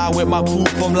puff fly with my crew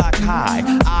from like high.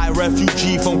 I,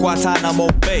 refugee from Guantanamo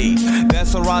Bay.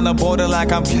 Dance around the border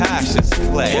like I'm Cassius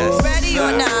Clay. Ready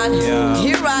or not,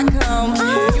 here I come.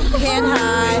 You can't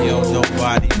hide.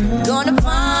 nobody. Gonna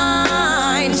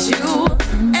find you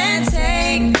and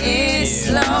take it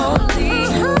slowly.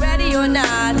 Ready or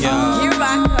not, here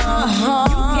I come. You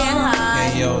can't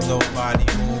hide. Hey, yo, nobody.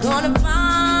 Gonna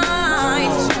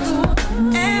find you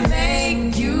and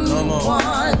make you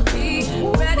want me.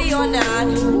 Ready or not,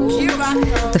 here I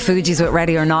come. The Fugees with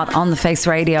Ready or Not on the Face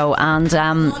Radio. And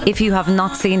if you have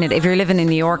not seen it, if you're living in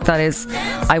New York, that is,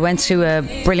 I went to a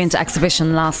brilliant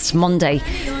exhibition last Monday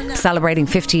celebrating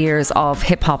 50 years of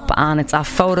hip hop, and it's a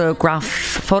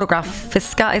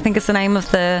Photographiska, I think is the name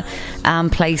of the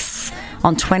place,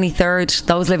 on 23rd.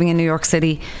 Those living in New York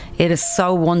City, it is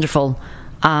so wonderful.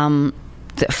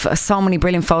 So many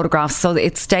brilliant photographs. So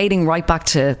it's dating right back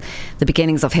to the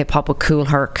beginnings of hip hop with Kool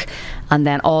Herc, and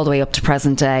then all the way up to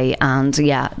present day. And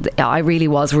yeah, I really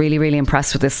was really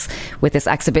impressed with this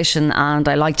exhibition, and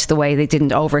I liked the way they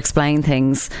didn't over explain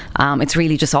things. It's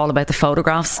really just all about the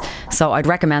photographs. So I'd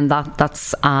recommend that.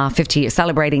 That's 50 years,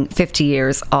 celebrating 50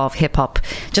 years of hip hop.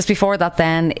 Just before that,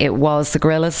 then it was the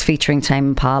Gorillaz featuring Tame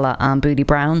Impala and Booty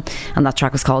Brown, and that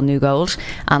track was called New Gold.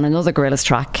 And another Gorillaz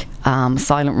track,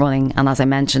 Silent Running. And as I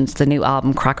mentioned, the new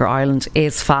album Cracker Island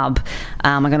is fab.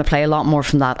 I'm going to play a lot more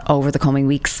from that over the coming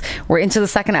weeks. We're into the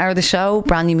second hour of the show.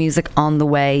 Brand new music on the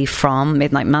way from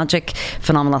Midnight Magic,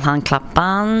 Phenomenal Handclap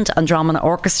Band, Andromeda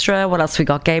Orchestra. What else we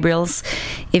got? Gabriel's.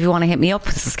 If you want to hit me up,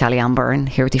 this is Kellyanne Byrne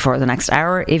here with you for the next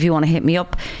hour. If you want to hit me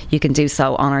up, you can do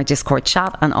so on our Discord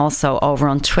chat and also over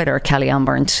on Twitter, Kellyanne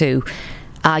Byrne 2.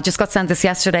 I just got sent this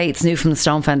yesterday. It's new from the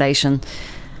Stone Foundation.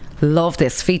 Love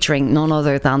this, featuring none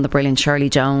other than the brilliant Shirley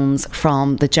Jones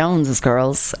from the Joneses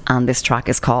Girls, and this track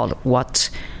is called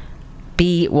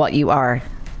Be What You Are.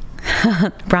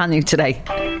 Brand new today.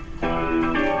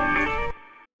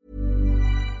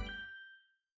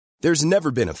 There's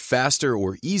never been a faster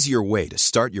or easier way to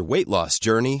start your weight loss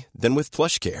journey than with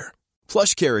PlushCare.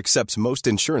 PlushCare accepts most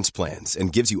insurance plans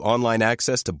and gives you online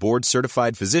access to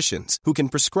board-certified physicians who can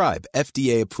prescribe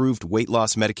FDA-approved weight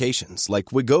loss medications like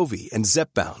Wegovy and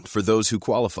Zepbound for those who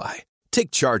qualify.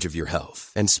 Take charge of your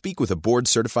health and speak with a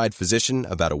board-certified physician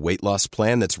about a weight loss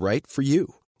plan that's right for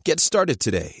you. Get started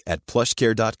today at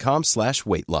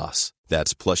plushcare.com/weight loss.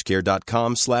 That's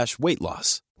plushcare.com/weight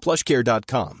loss.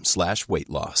 plushcare.com/weight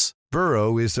loss.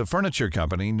 Burrow is a furniture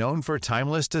company known for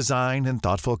timeless design and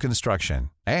thoughtful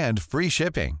construction, and free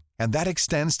shipping, and that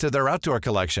extends to their outdoor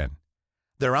collection.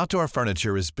 Their outdoor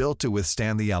furniture is built to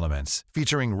withstand the elements,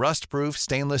 featuring rust-proof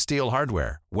stainless steel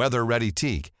hardware, weather-ready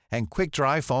teak, and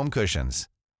quick-dry foam cushions.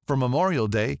 For Memorial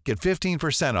Day, get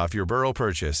 15% off your Burrow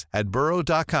purchase at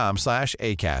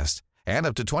burrow.com/acast, and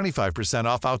up to 25%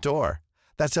 off outdoor.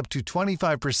 That's up to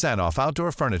 25% off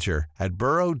outdoor furniture at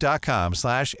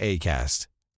burrow.com/acast.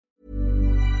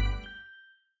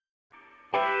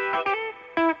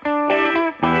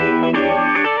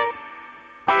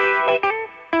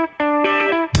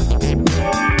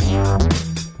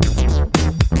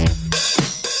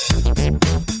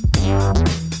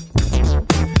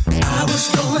 I was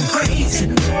going crazy,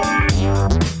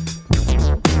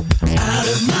 out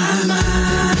of my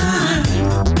mind.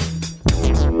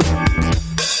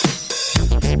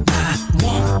 I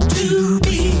want to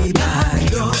be by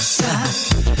your side.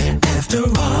 After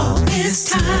all this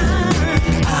time,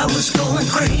 I was going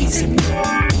crazy,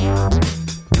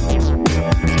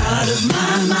 out of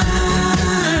my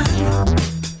mind.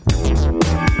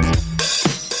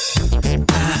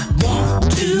 I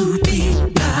want to be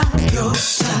by your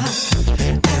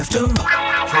side. After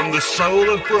all. From the soul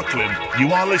of Brooklyn,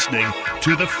 you are listening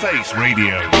to The Face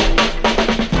Radio.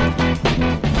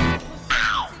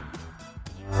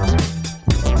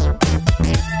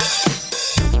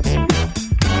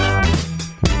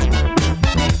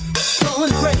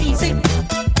 Going crazy.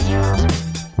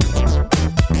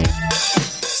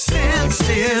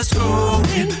 Senses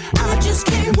going, I just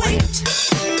can't wait.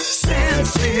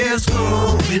 Senses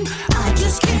going, I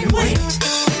just can't wait.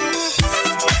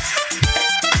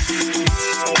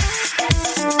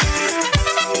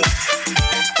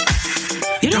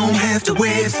 You don't have to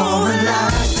wait for a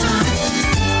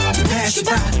lifetime to pass you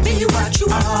by. Be what you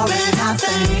are, and I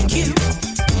thank you.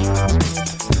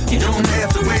 You don't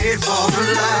have to wait for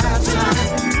a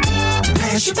lifetime to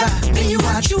pass you by. Be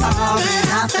what you are, and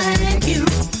I thank you.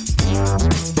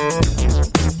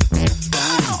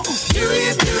 Do you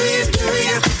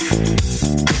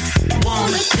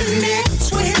wanna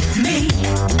connect with me?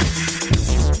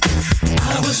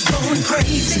 I was going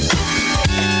crazy,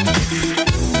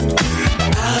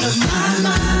 out of my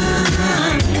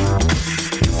mind.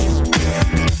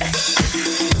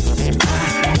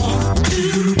 I want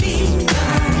to be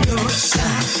by your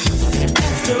side.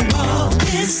 After all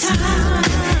this time,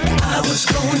 I was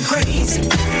going crazy,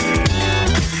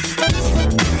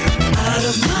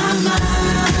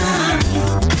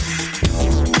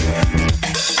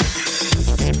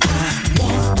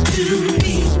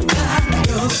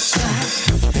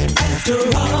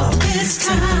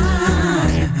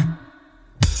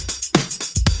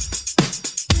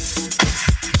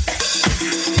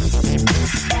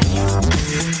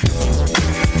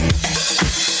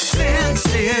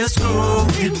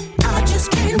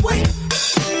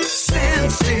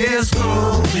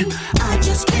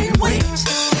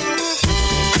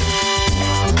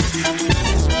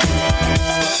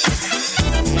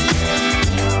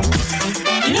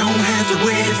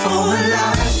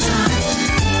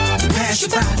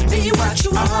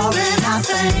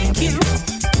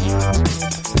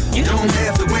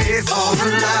 for a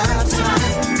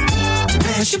lifetime. To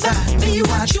pass you by, be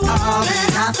what you are,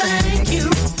 and I thank you.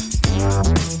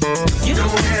 You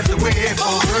don't have to wait for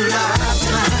a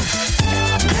lifetime.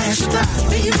 To pass you by,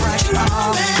 be what you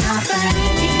are, and I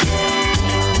thank you.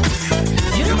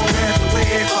 You don't have to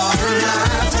wait for a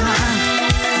lifetime.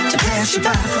 To pass you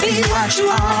by, be what you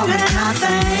are, and I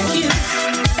thank you.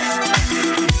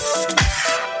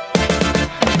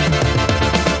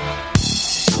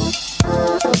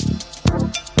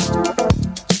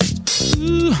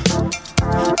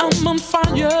 I'm on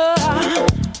fire.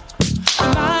 The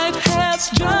night has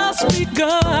just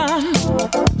begun.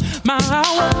 My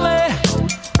only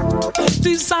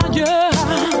desire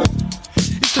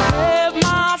is to have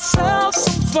myself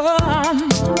some fun.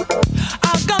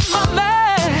 I've got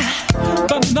money,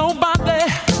 but nobody,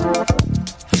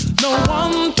 no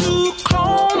one to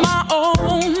call my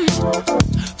own.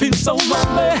 Feel so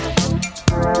lonely.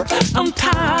 I'm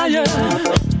tired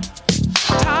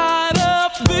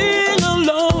of being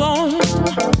alone.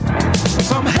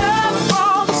 Some head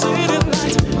from the city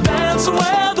lights, dance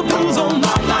where the blues on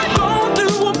my life. Go to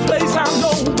a place I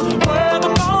know where the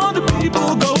party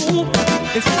people go.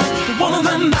 It's one of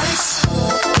them nights,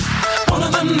 one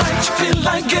of them nights you feel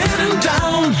like getting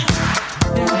down.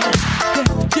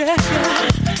 Yeah.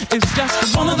 It's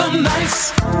just one of them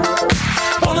nights,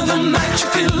 one of them nights you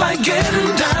feel like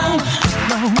getting down.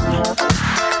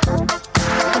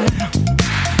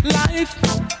 Life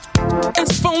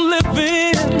is for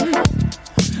living.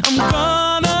 I'm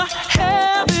gonna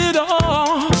have it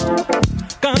all.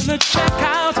 Gonna check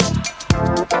out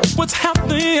what's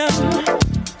happening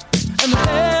and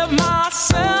have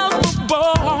myself a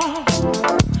ball.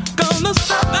 Gonna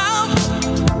step out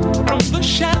from the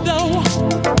shadow,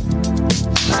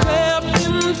 step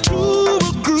into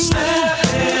a groove.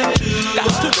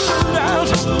 Got to put out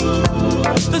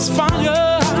this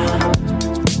fire.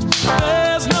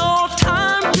 There's no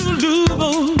time to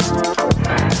lose.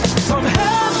 Some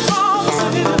head from the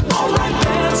city, alright,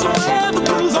 dance where the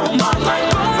blues on my life.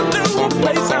 Go to a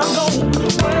place I know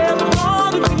where the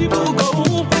party people go.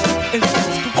 It's just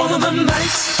one of them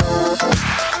nights,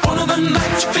 one of them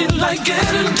nights you feel like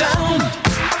getting down.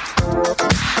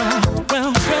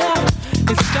 Well,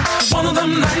 it's just one of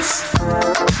them nights,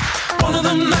 one of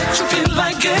them nights you feel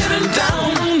like getting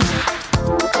down.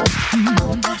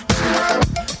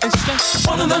 It's just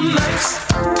one of them nights,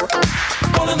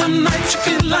 one of them nights you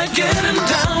feel like getting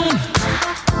down.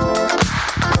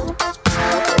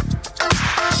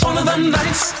 One of them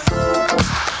nights,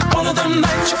 one of them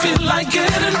nights you feel like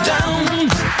getting down.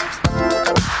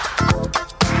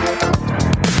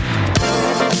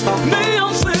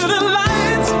 Neon city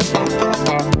lights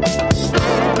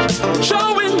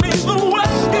showing me the way.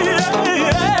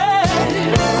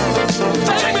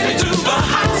 Take me to the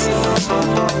heights.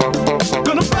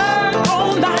 Gonna burn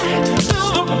all night till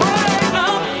the break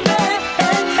of day.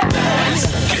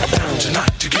 Get down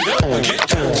tonight to get up and get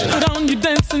down tonight. Put on your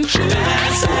dancing shoes. Get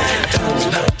down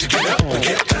tonight to get up and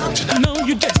get down tonight. No,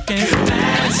 you just can't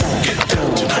dance. Get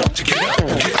down tonight to get up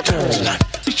and get down tonight.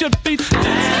 You should be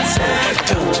dancing. Get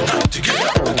down tonight to get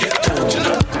up and get down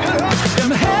tonight.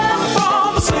 Them head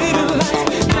from the city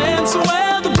lights, dance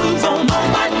where the blues on my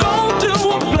life. Go to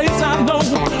a place I know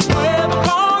where the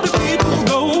party people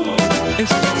go.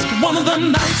 It's just one of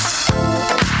them nights,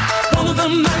 one of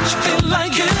them nights you feel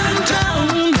like getting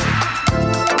down.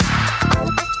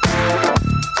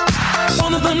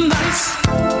 One of them nights,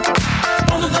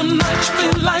 one of them nights you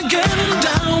feel like getting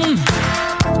down.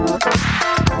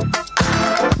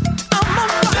 I'm on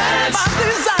fire, my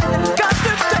desire got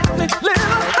to take me a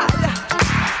little higher.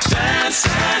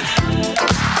 Dancing.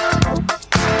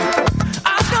 I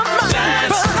got money,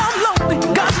 but I'm lonely.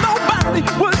 Got nobody,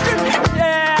 would you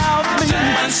help me?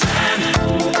 Dancing.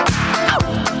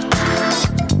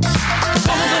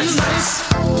 One of them nights,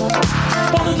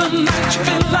 one of them nights you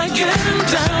feel like getting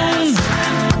down.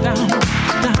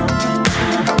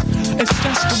 It's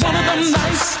just one of them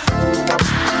nights,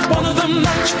 one of them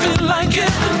nights you feel like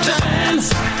getting down.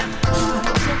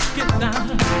 Get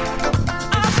down.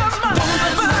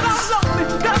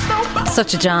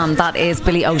 Such a jam. That is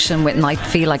Billy Ocean with Night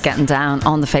Feel Like Getting Down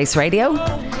on the Face Radio.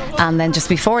 And then just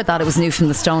before that, it was new from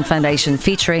the Stone Foundation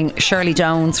featuring Shirley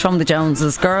Jones from the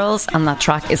Joneses Girls, and that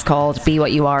track is called Be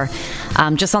What You Are.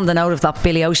 Just on the note of that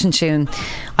Billy Ocean tune,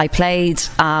 I played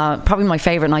probably my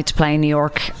favourite night to play in New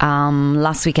York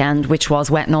last weekend, which was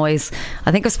Wet Noise.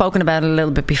 I think I've spoken about it a little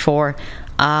bit before.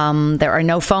 There are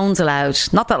no phones allowed.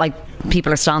 Not that like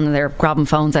people are standing there grabbing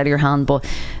phones out of your hand, but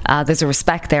there's a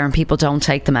respect there and people don't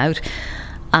take them out.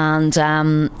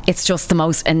 And it's just the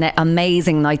most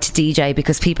amazing night to DJ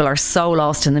because people are so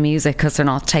lost in the music because they're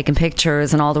not taking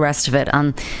pictures and all the rest of it.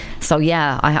 And so,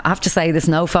 yeah, I have to say this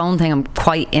no phone thing I'm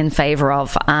quite in favour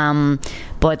of.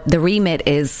 But the remit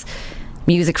is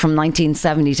music from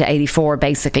 1970 to 84,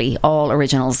 basically, all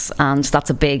originals. And that's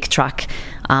a big track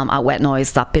at Wet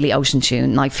Noise, that Billy Ocean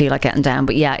tune, I Feel Like Getting Down.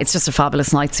 But yeah, it's just a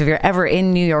fabulous night. So if you're ever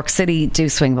in New York City, do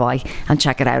swing by and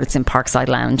check it out. It's in Parkside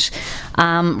Lounge.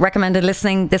 Recommended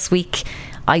listening this week.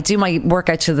 I do my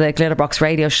workout to the Glitterbox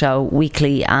radio show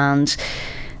weekly, and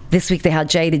this week they had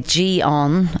Jada G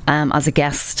on as a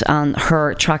guest, and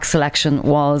her track selection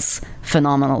was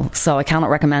phenomenal. So I cannot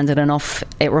recommend it enough.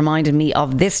 It reminded me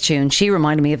of this tune. She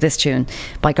reminded me of this tune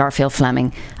by Garfield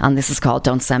Fleming, and this is called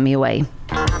Don't Send Me Away.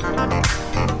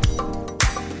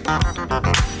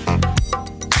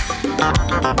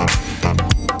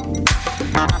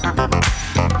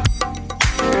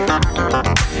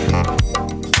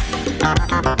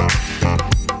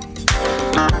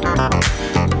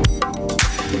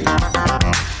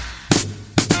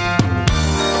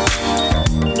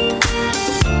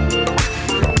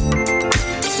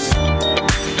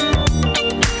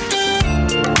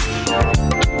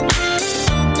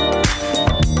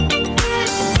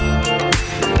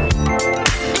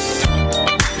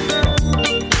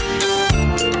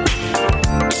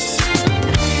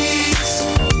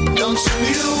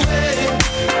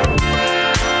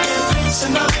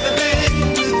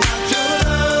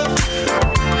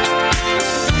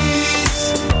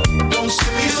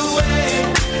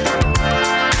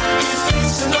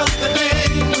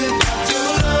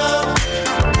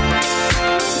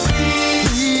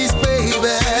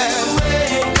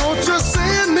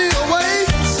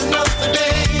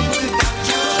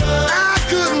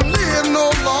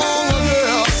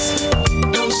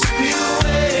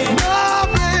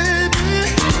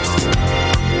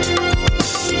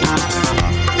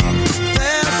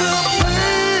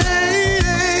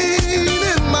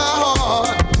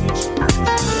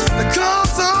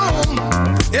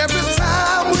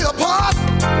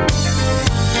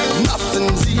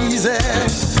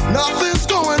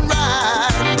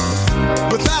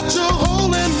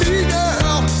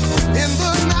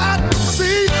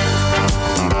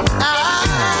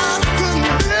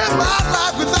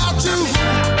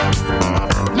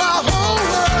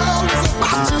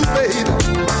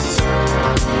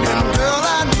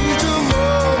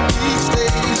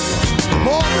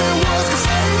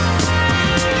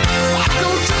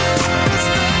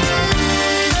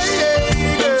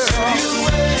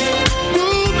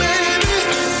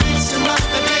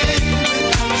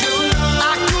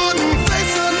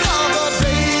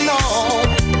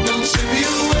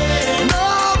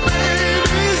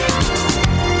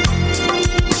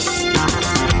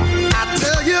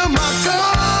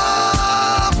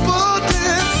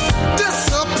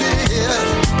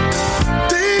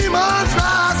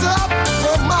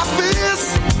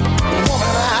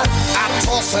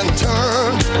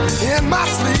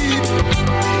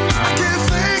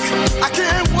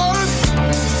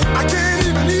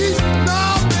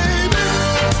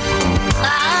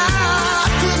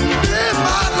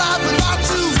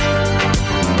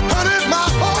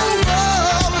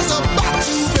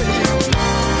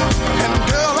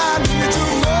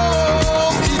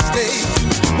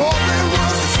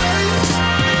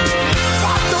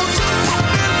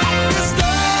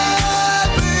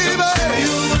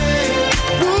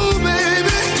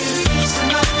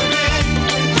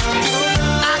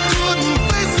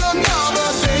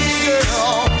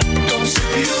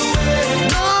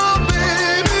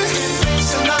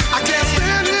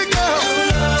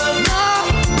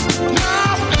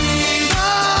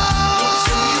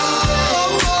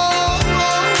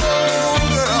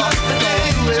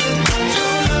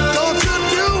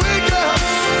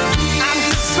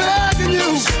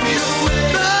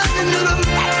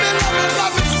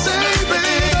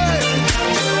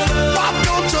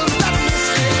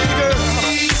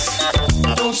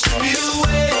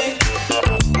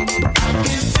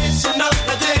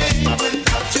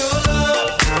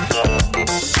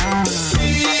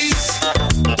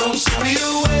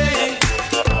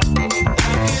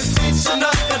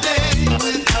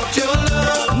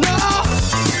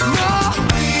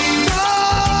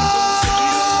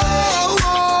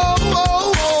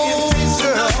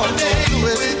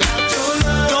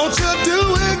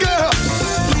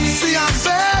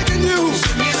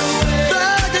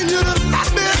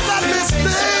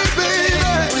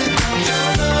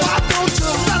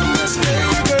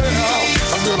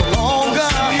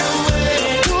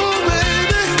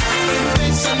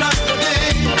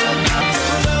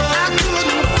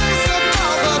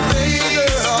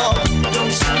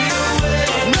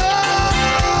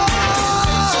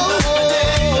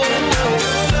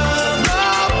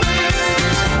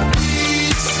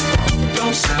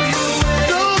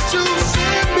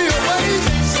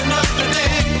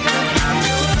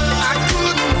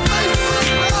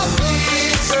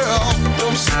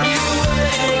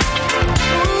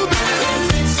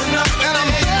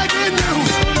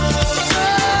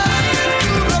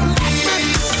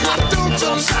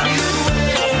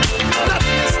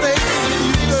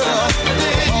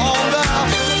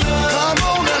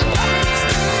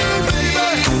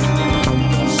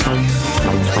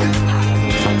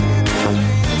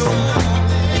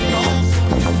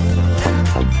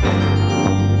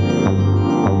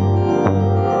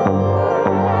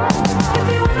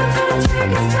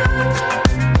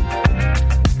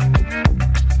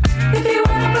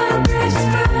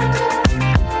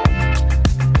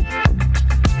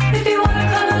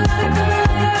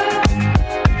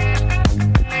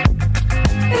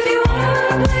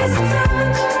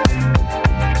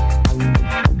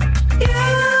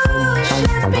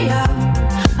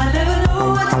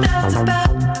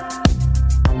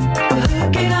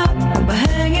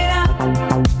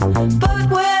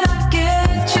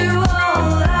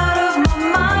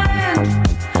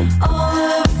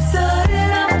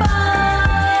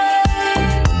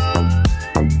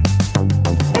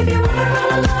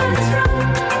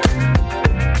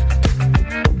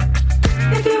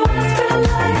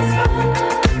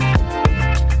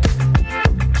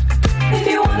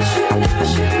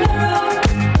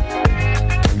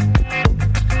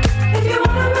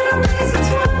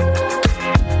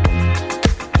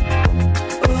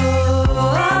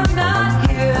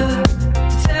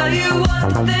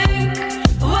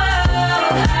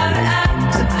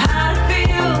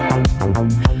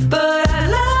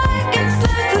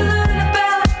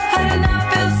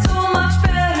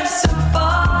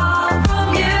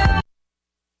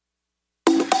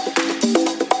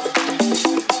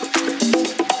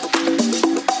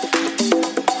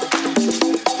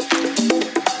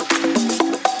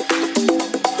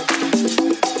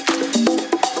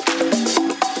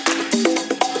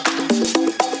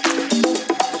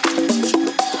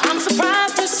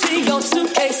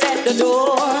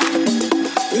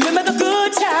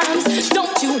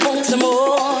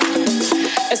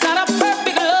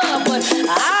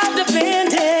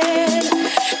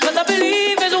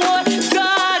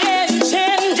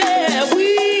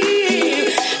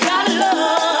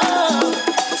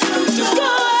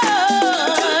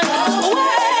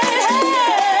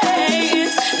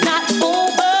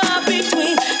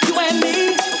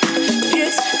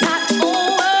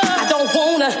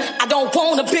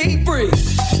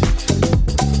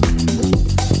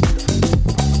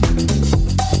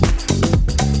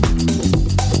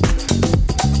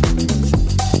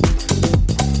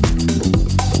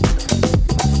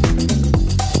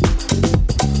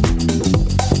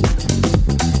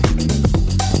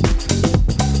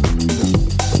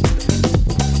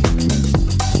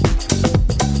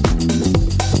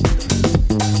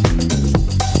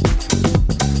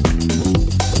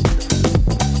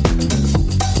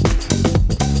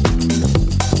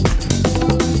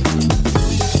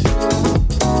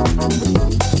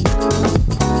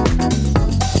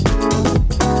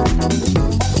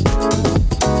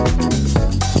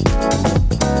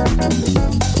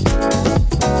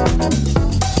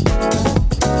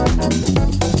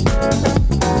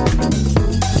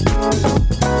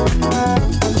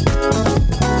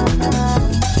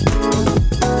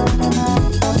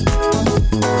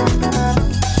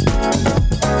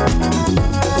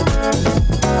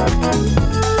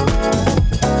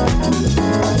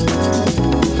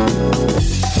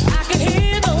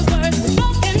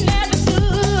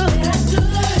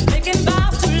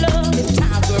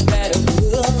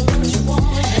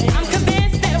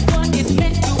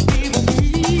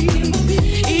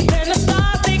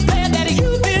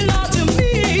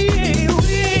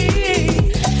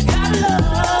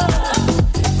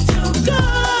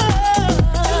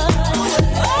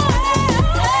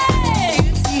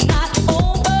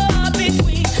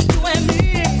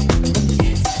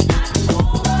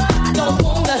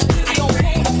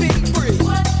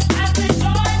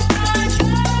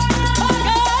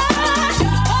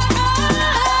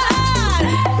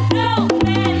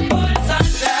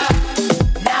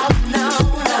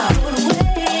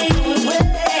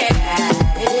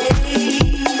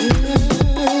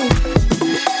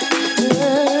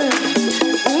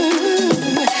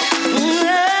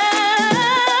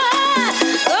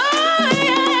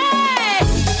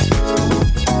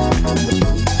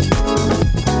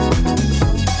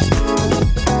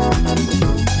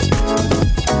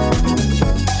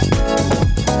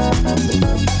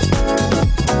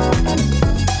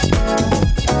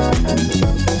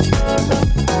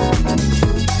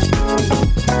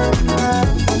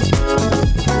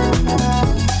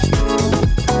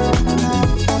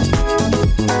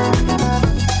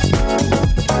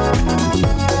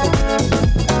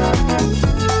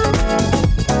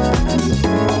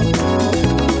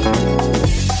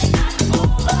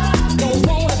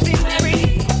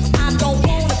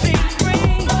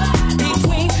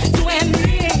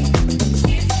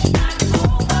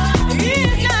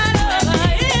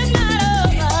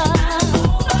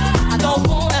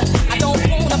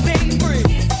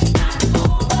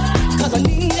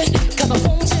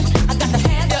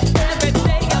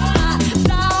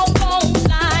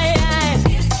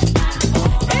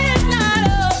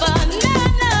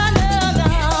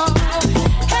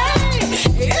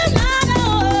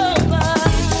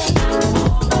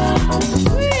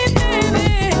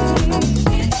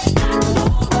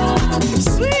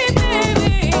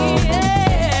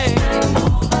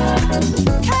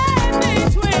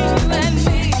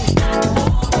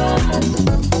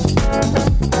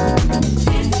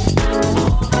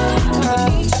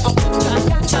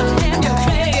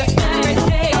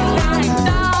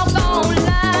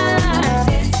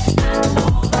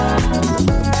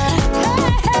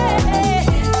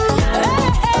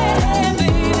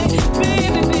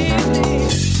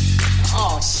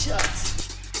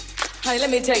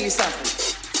 let me tell you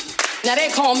something. Now they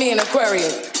call me an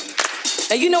Aquarius.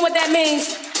 Now you know what that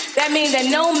means? That means that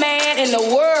no man in the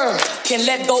world can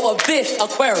let go of this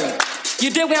aquarium.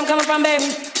 You dig where I'm coming from, baby?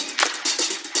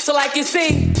 So like you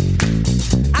see,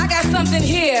 I got something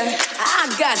here.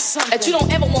 I got something that you don't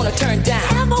ever want to turn down.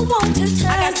 Ever want to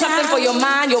turn I got something for your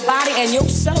mind, your body, and your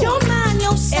soul. Your mind,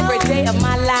 your soul. Every day of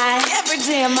my life. Every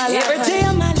day of my life. Every day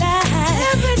of my life.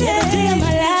 Every day of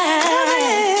my life.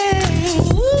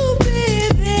 Ooh,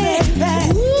 baby.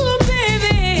 Ooh,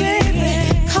 baby.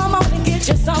 Come on and get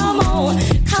you some more.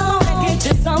 Come on and get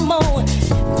you some more.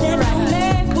 Let a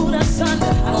man cool the sun. I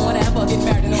don't want to ever get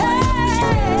married in the morning.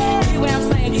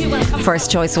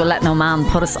 First choice will Let No Man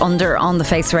put us under on the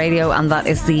Face Radio, and that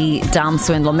is the Damn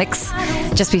Swindle mix.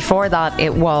 Just before that,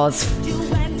 it was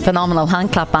phenomenal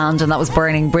hand clap band, and that was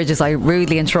Burning Bridges. I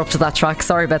rudely interrupted that track,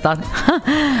 sorry about that.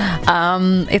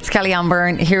 It's Kellyanne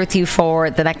Byrne here with you for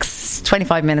the next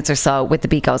 25 minutes or so with The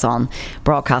Beat Goes On,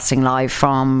 broadcasting live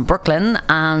from Brooklyn,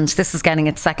 and this is getting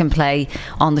its second play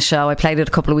on the show. I played it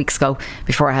a couple of weeks ago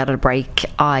before I had a break.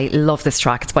 I love this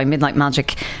track. It's by Midnight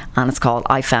Magic and it's called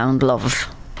I Found Love.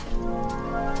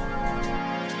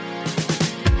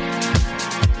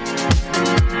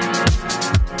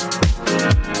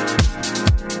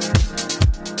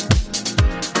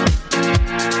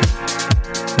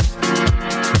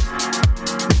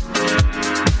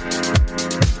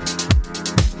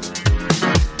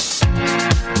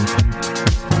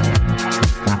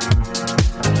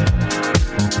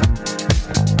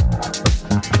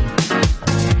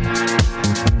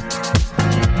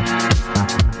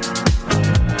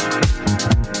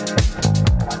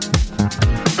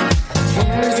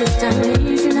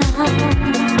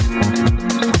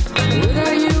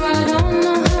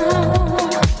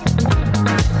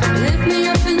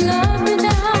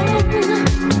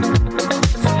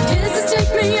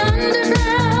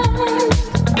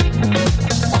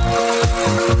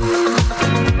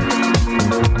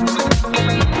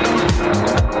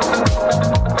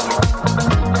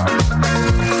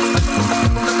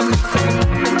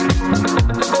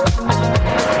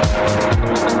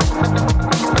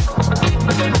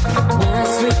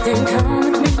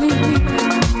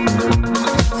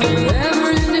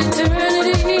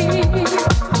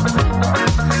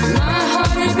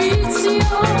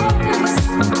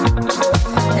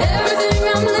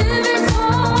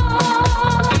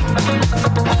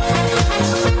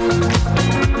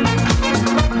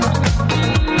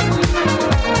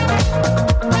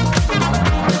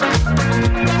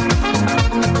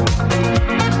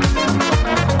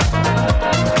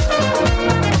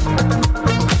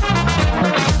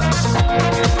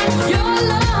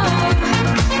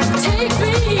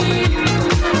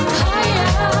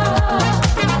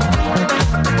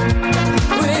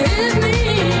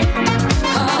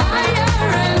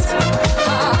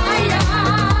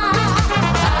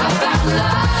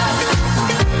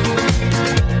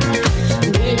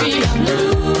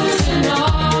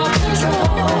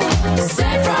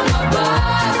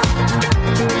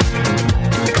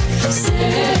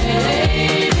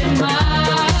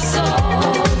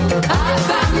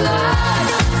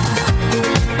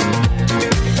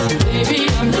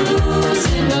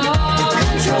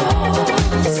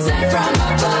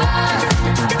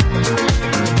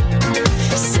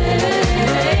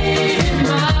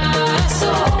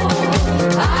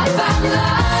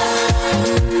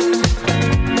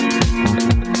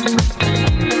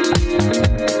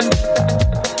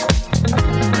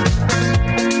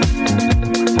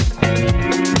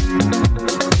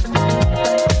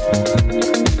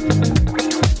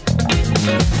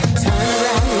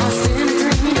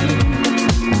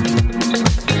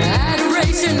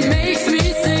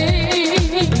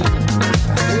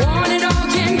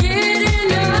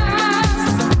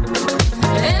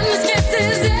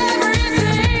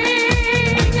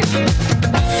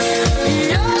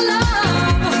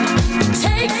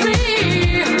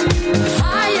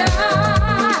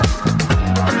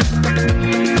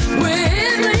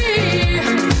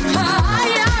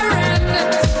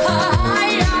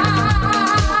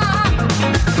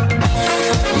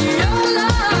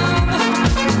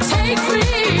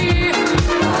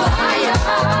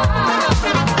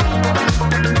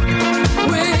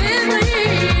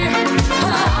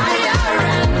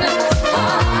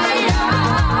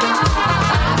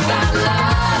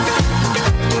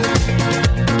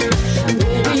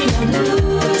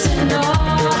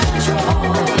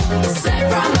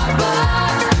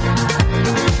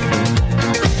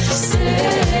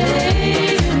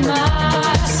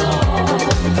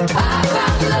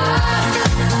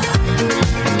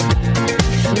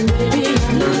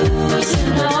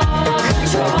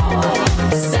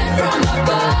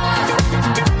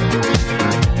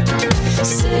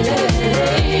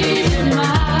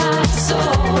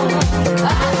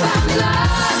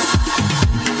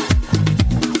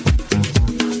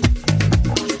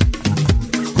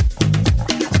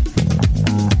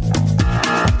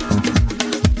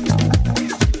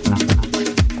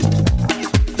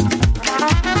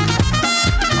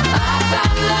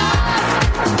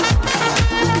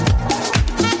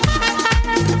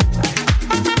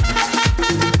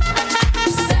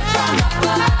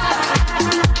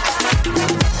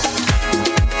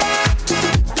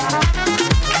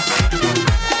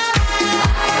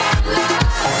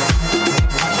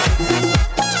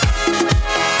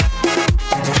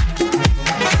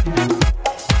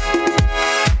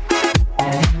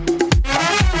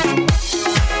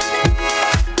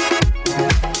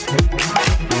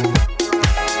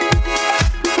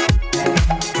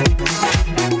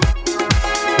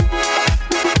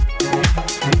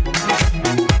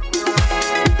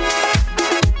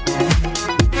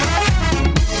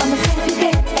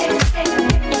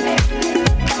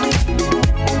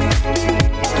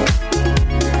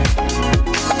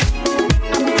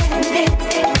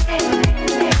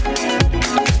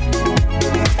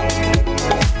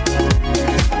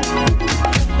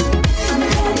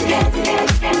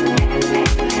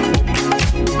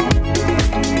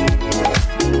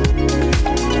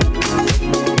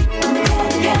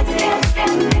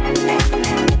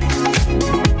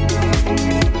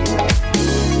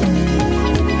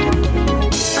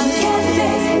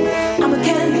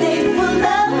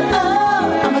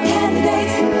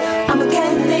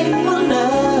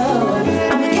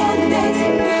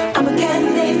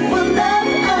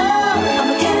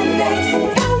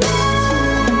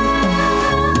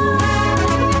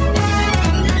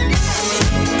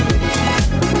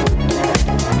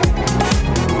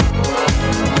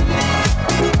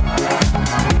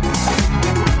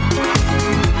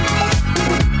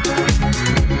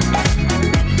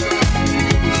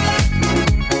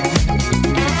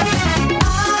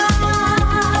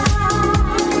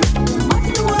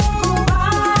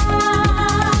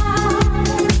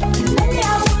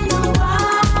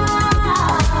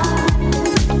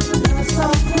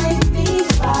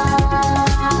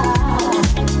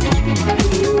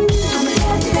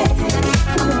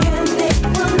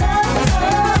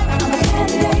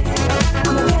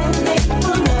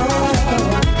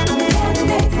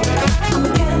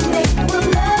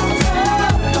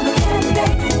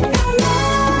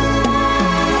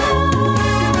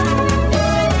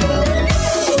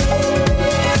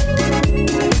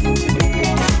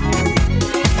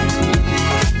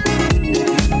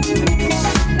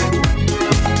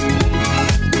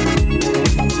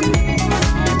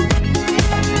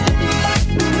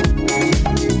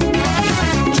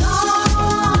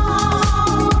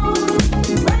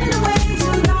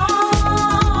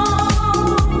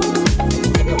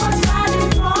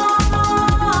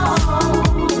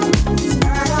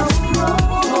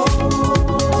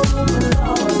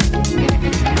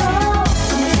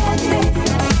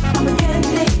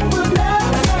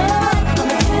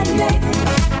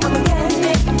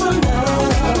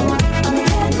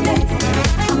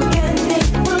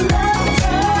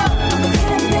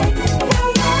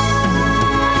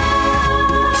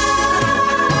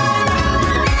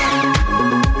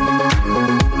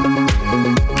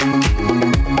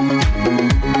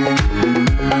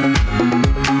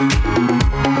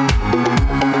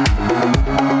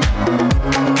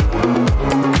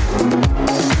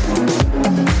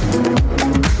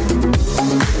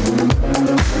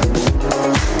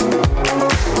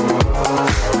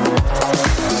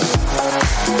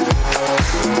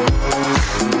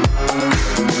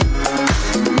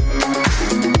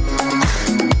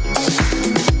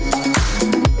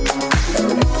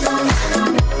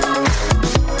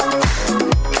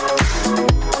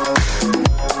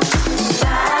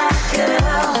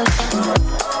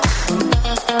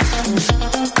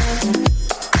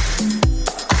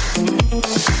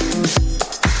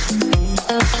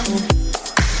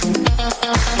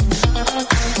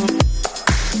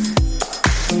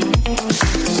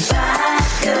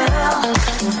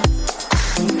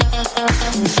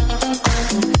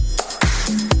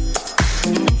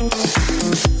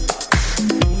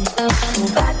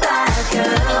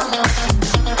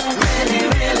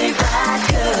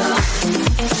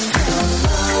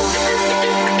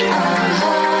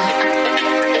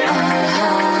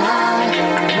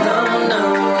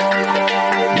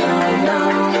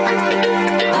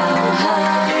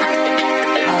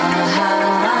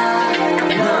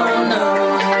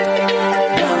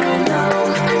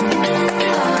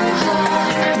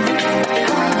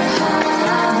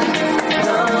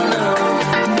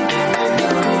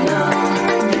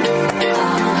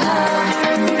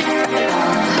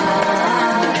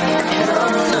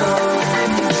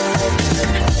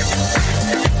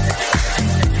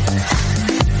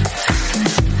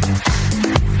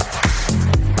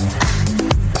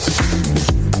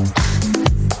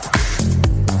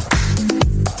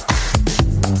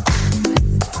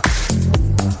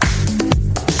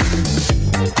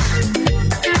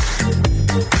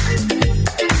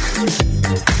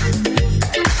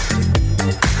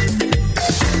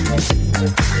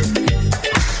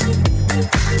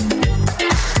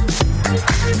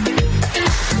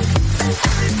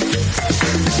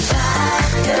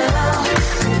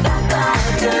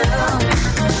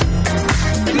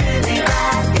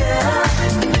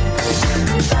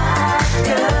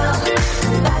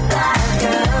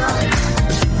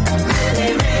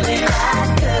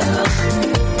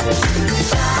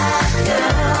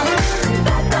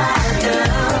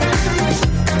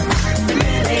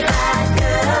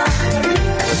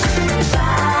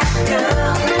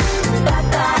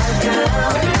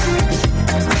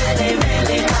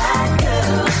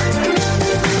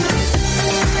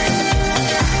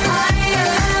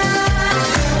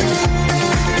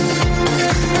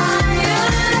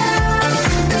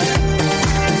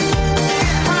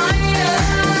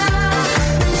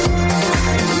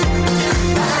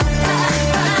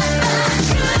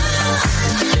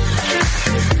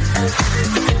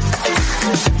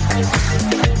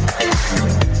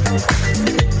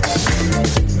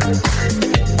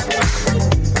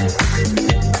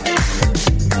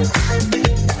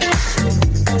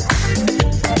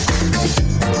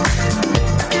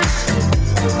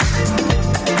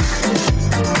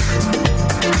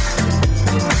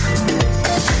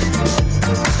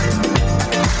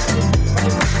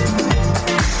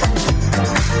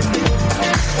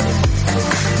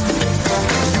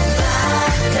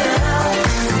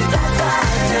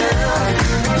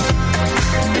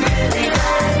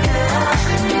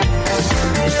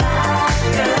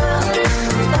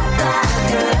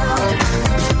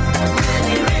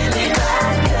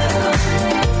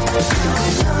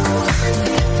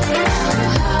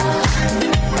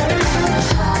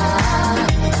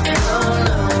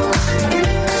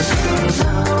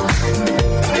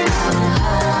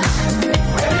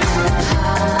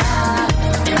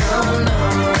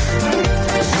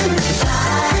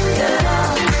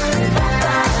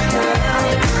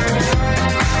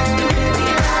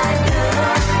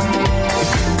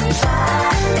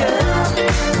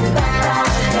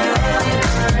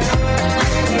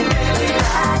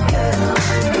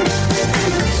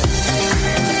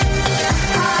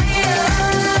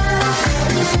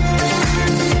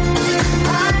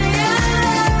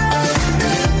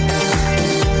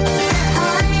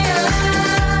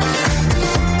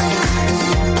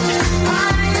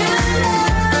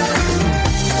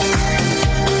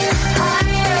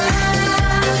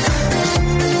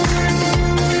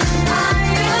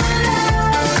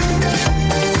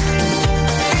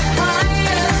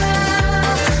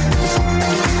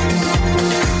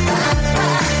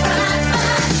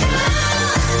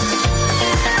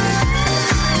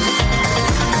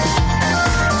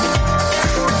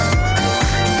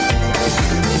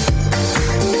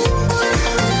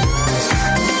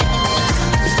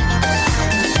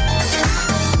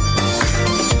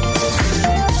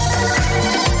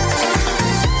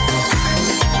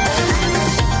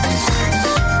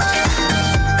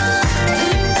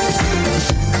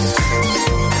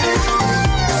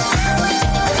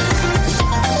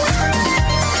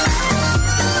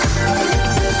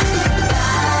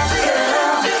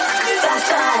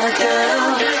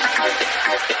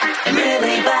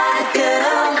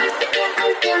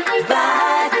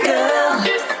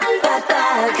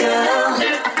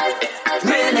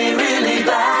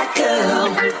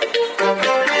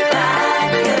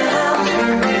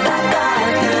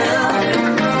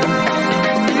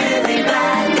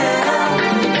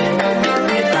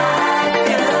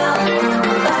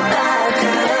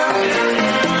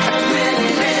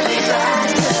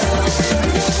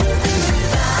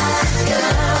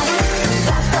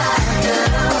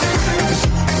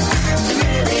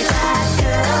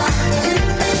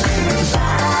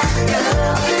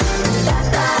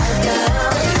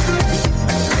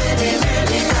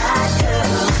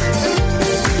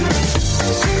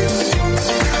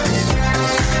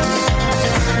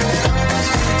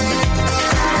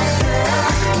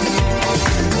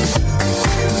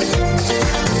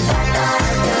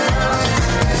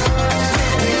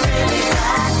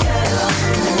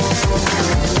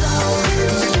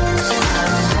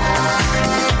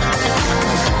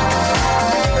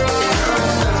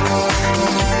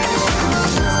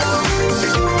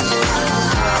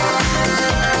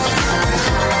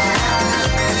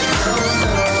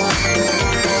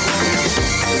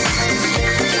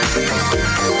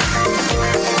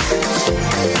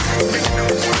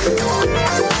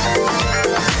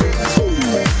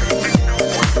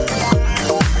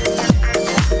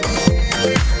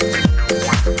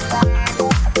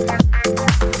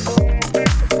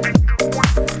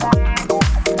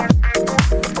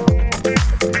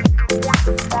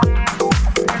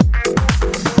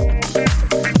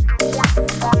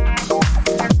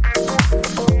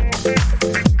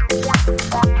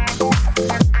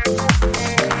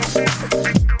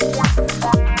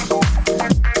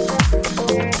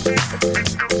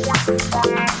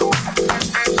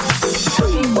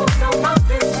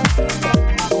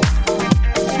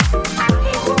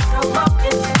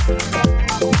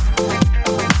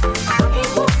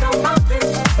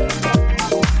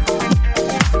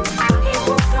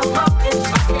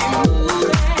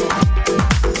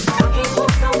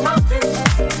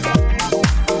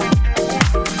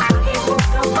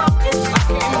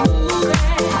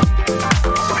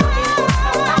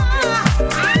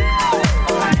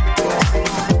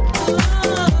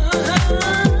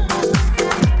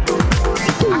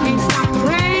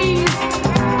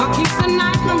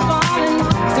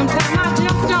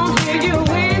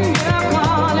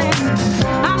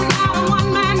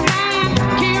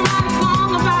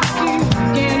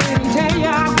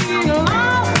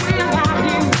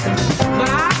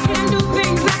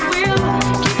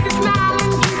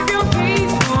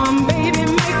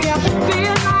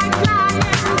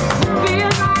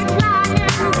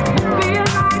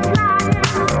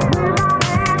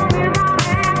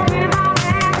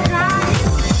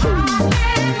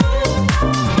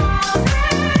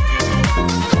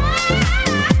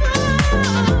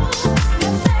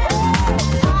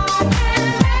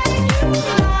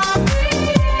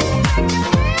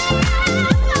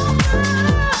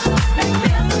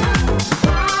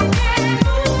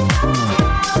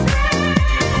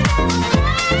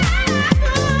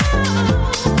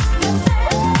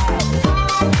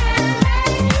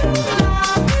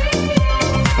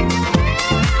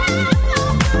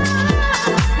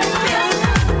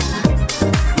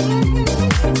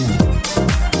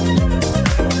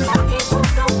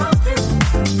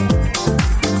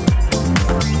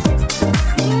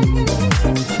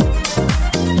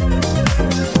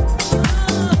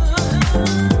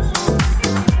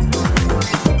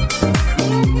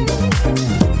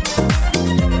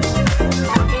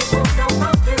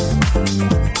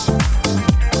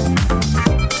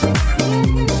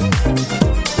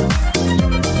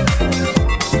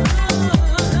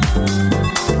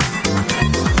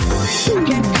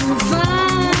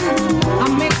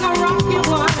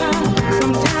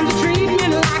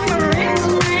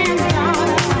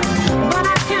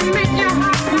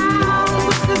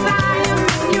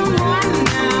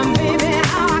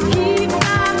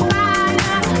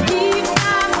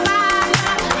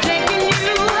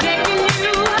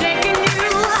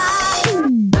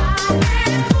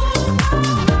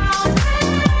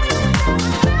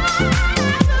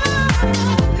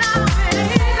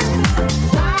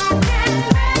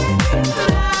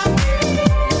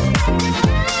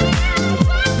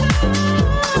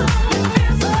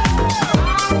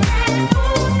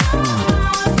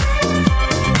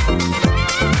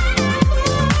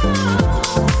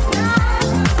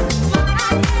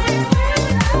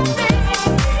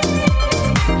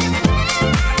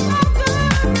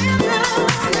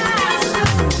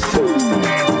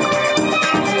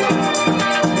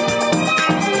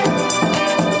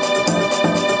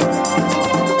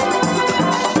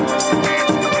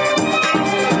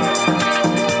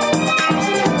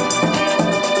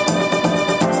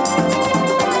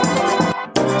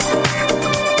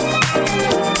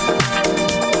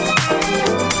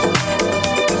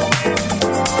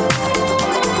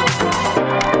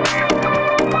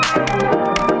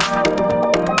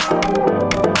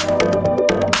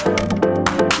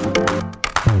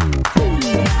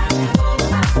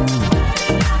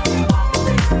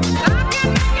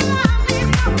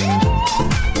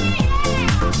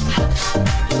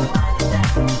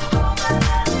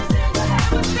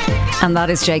 And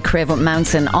that is Jay Cribb with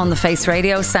Mountain on the Face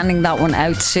Radio, sending that one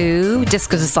out to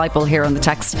Disco Disciple here on the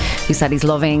text, who said he's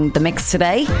loving the mix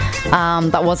today.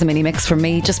 That was a mini mix for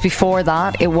me. Just before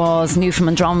that, it was new from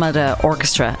Andromeda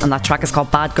Orchestra, and that track is called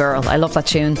Bad Girl. I love that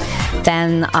tune.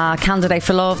 Then Candidate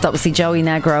for Love, that was the Joey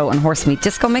Negro and Horsemeat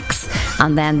Disco mix.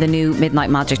 And then the new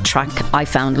Midnight Magic track, I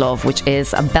Found Love, which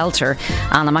is a belter.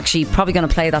 And I'm actually probably going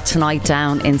to play that tonight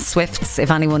down in Swifts.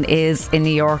 If anyone is in New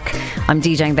York, I'm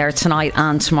DJing there tonight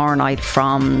and tomorrow night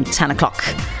from 10 o'clock.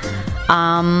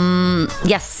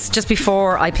 Yes, just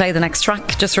before I play the next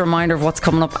track, just a reminder of what's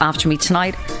coming up after me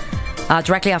tonight.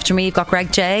 Directly after me, you've got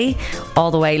Greg J,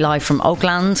 all the way live from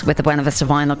Oakland with the Buena Vista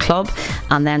Vinyl Club,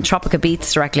 and then Tropica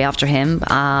Beats directly after him,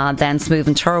 then Smooth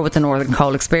and Tour with the Northern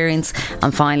Coal Experience,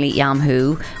 and finally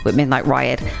Yamhoo with Midnight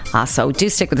Riot. So do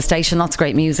stick with the station, lots of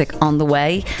great music on the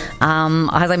way.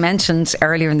 As I mentioned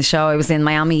earlier in the show, I was in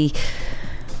Miami.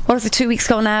 What is it, 2 weeks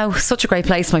ago now? Such a great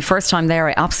place. My first time there,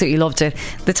 I absolutely loved it.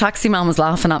 The taxi man was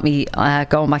laughing at me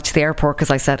going back to the airport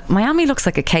because I said, Miami looks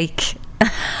like a cake.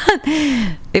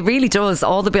 It really does.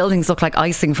 All the buildings look like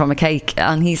icing from a cake.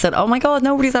 And he said, oh my God,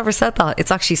 nobody's ever said that.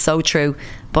 It's actually so true.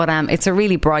 But it's a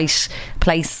really bright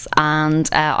place, and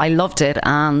I loved it.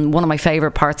 And one of my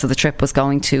favourite parts of the trip was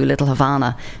going to Little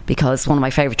Havana, because one of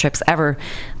my favourite trips ever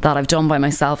that I've done by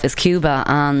myself is Cuba,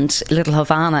 and Little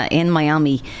Havana in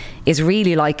Miami is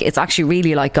really like, it's actually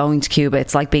really like going to Cuba.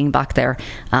 It's like being back there.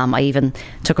 I even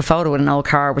took a photo with an old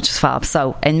car, which is fab.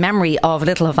 So in memory of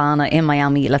Little Havana in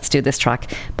Miami, let's do this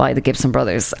track by the Gibson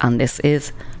Brothers, and this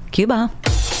is Cuba.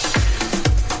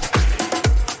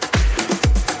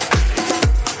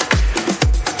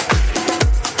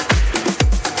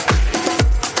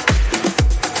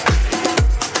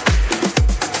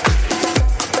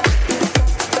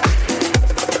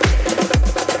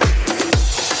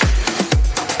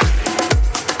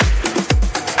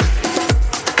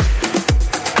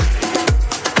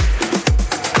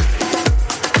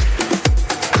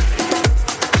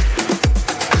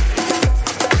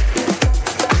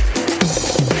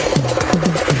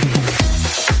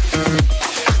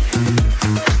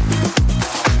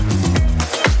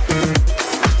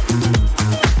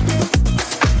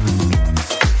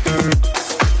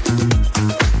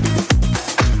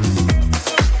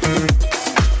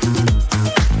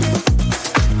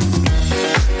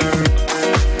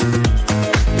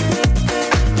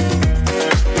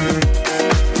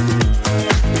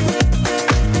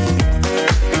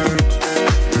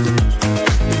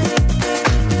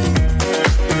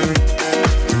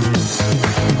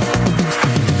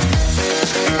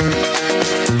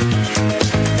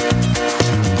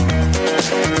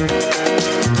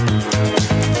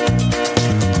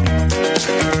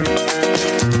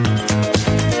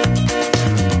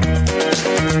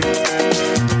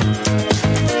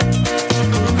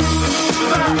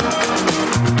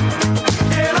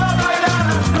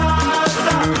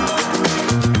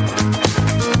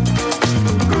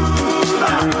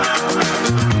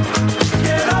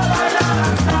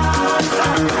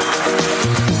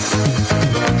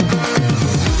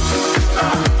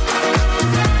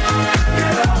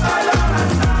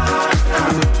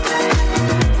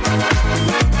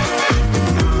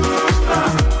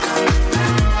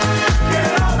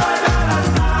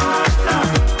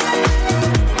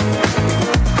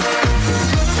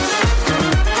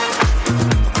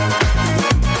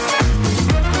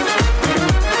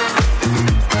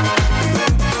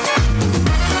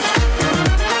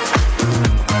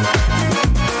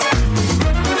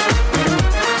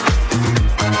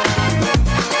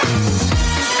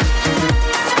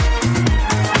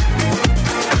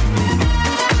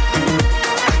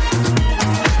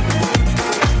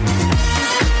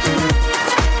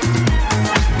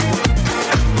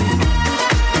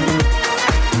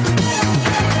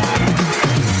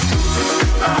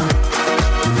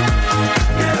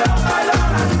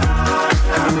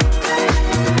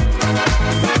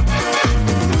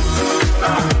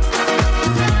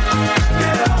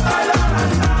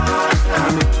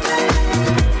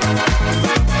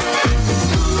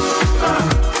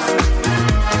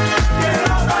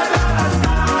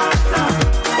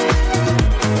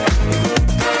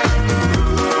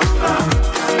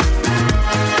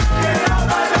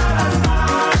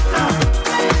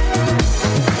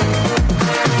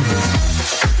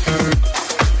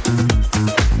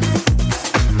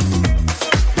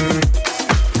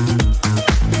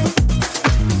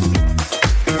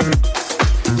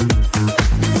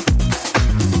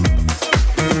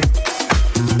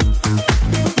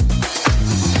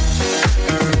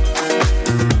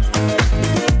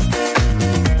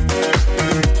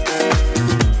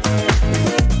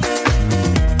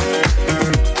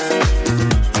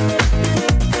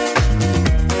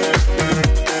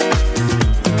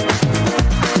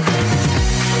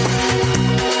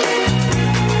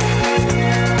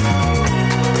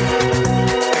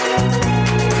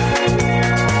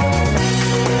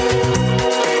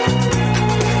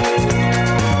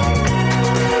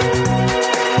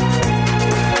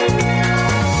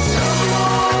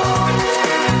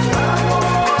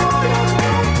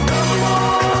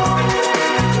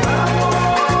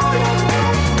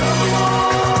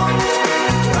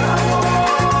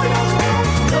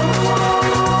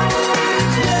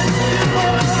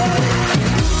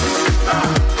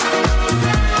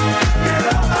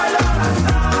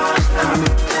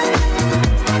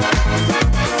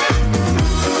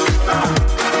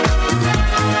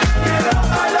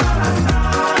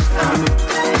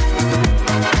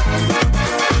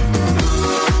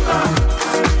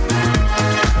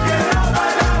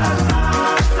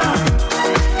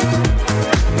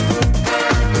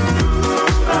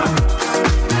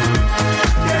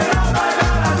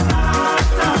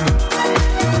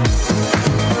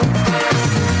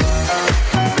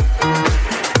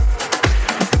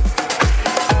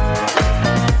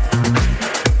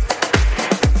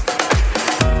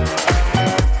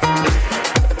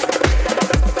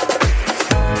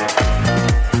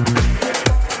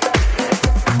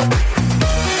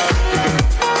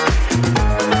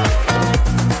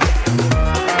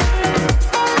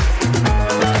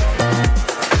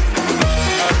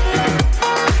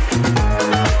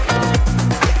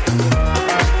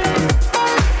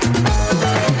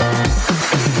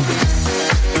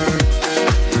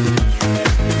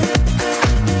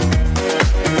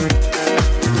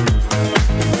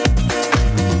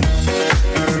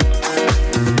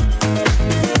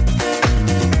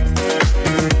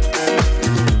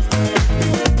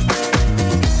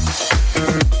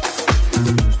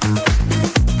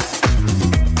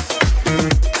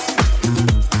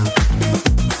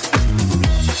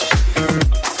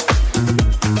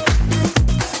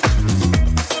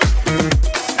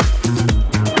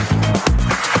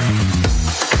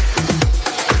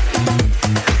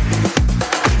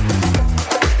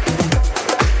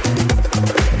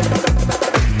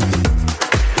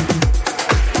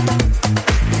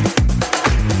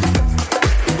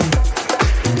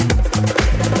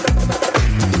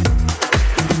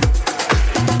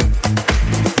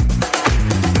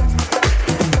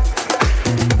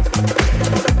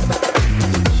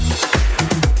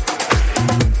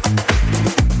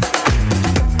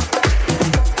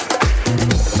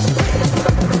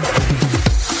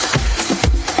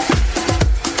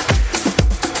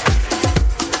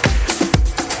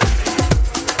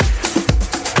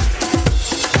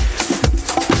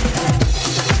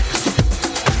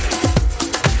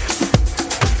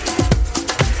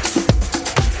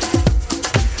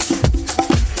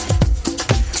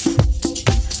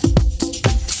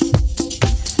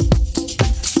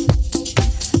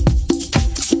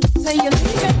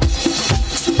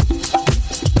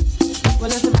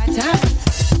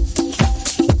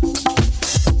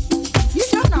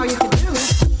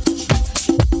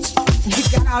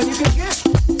 how you can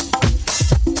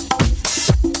get.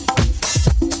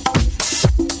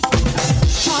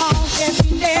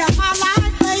 Every day of my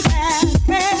life,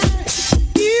 baby,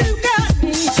 you got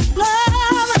me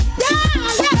love, yeah,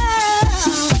 yeah,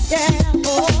 yeah,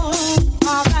 oh,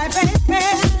 all right, baby,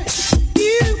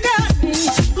 you got me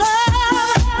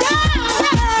love,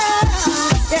 yeah,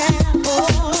 yeah, oh,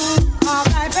 all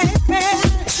right, baby,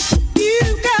 you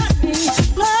got me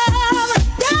love,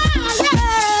 yeah,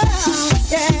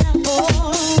 yeah, yeah, oh.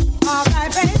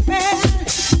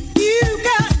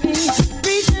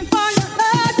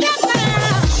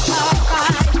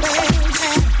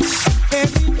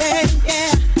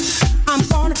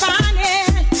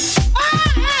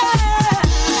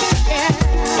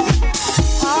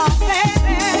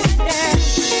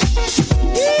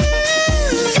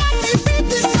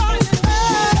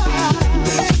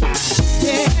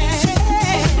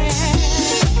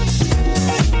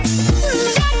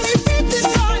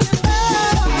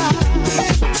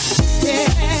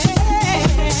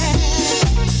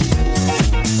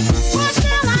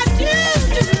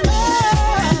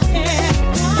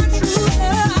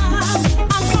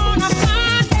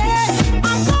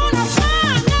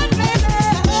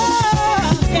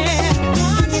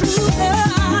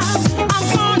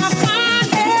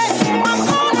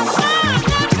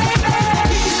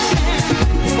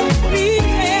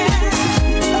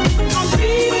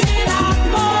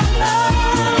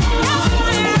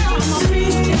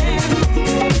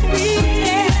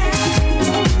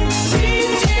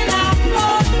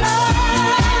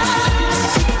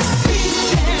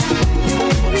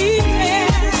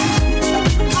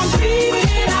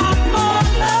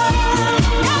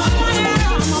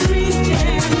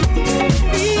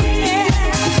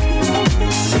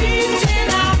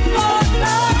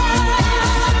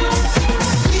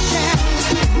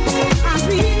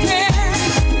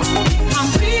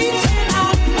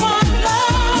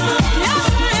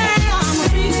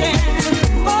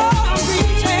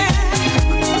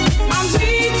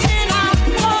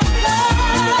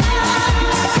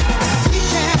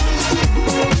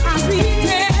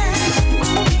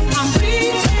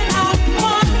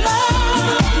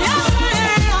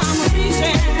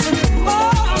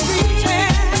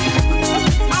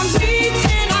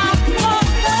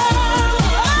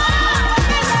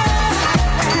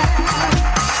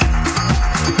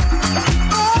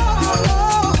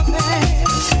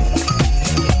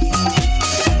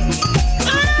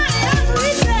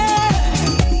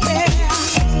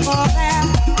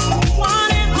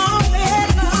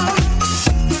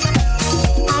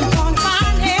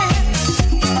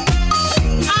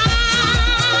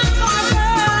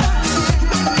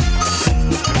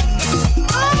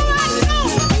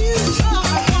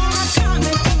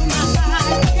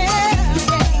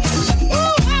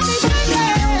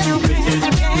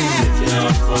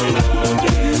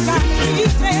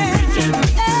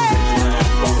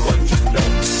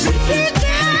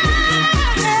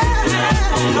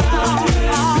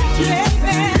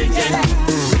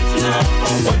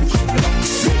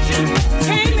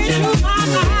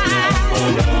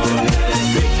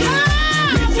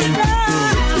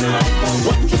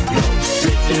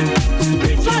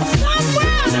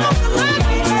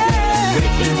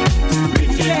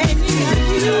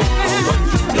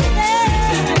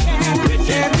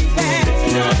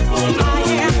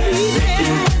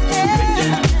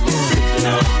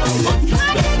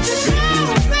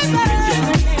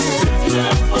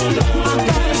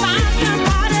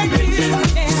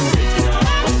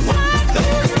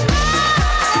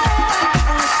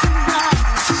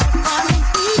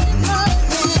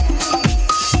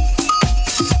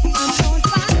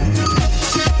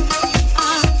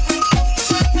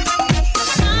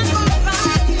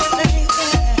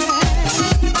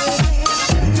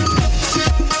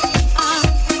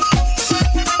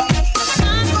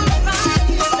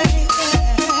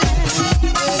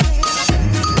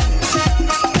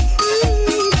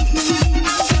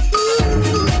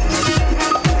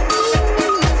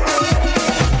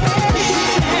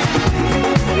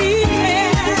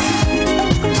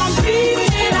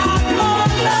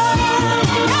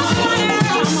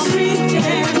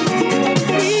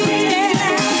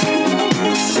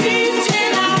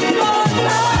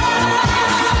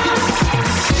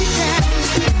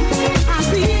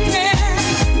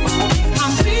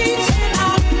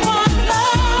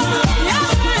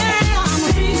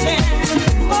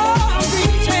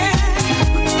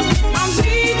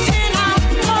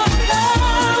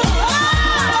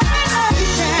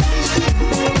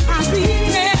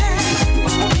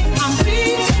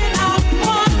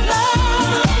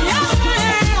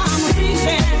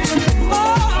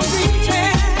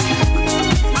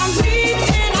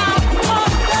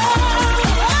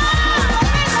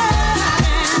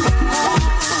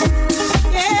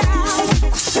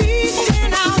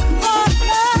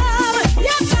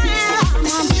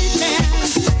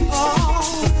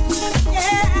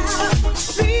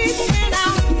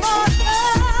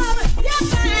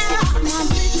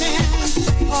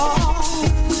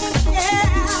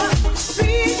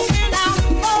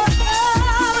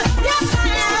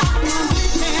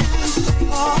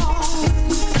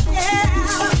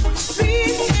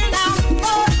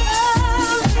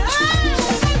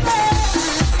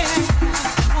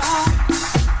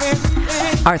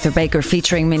 Arthur Baker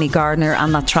featuring Minnie Gardner,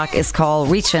 and that track is called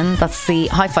Reachin'. That's the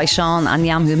Hi-Fi Sean and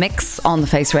Yamhoo mix on the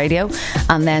Face Radio.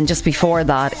 And then just before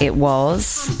that it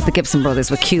was the Gibson Brothers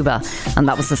with Cuba, and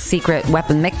that was the Secret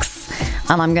Weapon mix.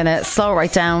 And I'm going to slow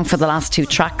right down for the last two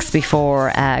tracks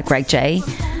before Greg J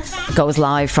goes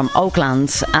live from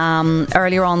Oakland.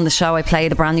 Earlier on the show I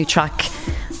played a brand new track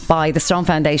by the Stone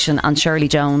Foundation and Shirley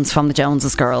Jones from the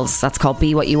Joneses Girls. That's called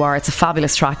Be What You Are. It's a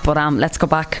fabulous track, but let's go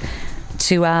back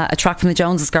to a track from the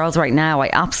Joneses Girls right now. I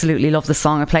absolutely love the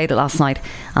song. I played it last night,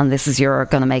 and this is You're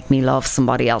Gonna Make Me Love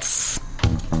Somebody Else.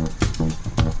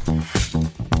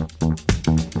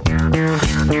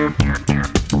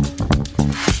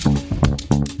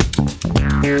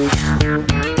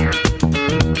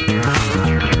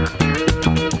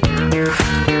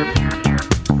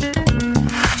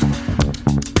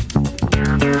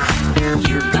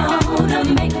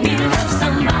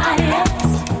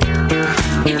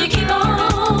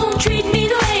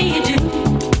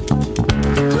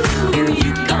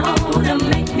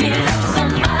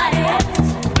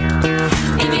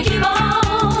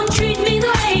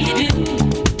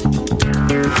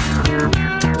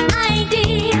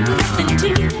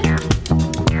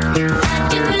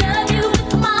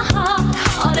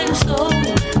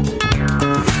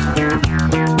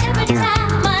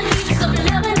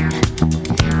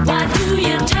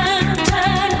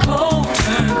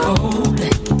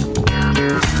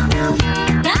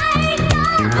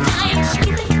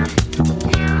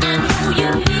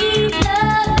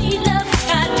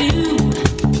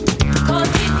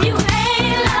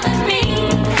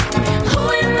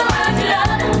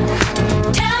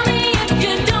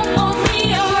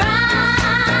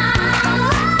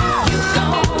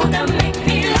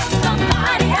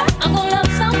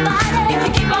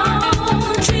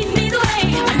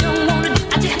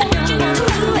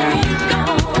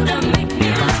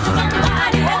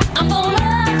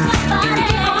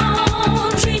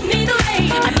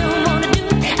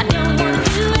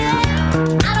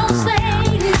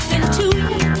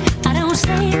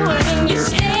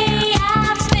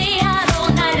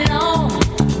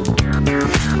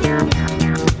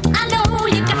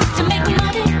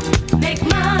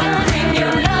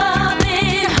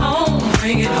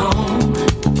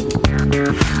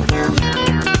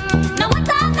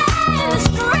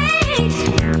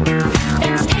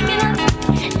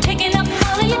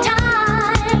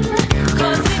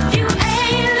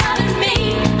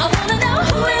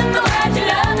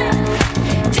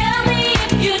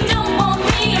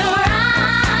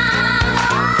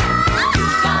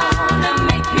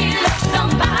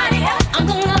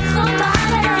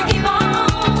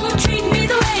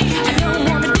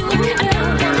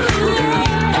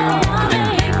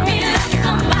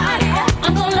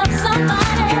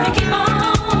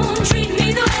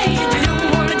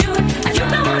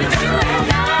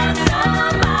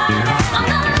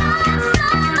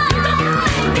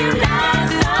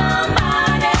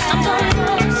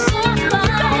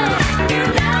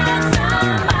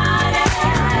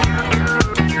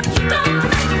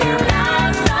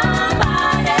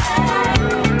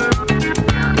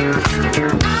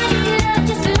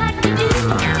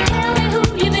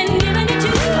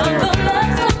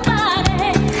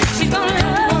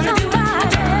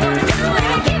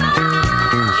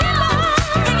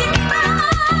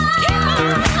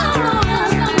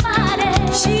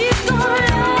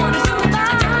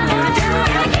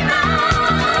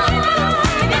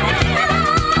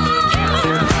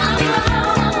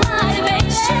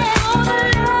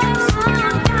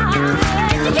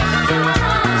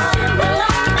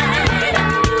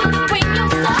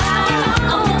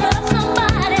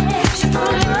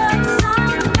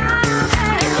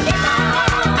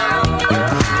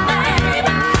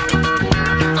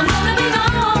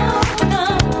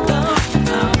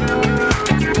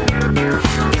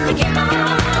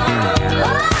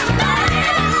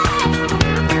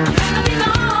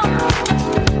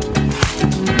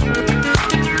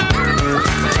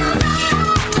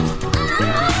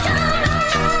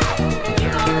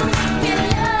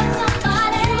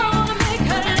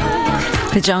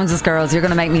 The Joneses Girls, You're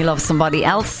Gonna Make Me Love Somebody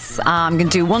Else. I'm going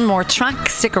to do one more track.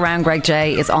 Stick around, Greg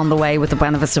J is on the way with the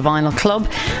Buena Vista Vinyl Club.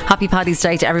 Happy Paddy's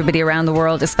Day to everybody around the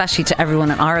world, especially to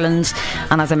everyone in Ireland.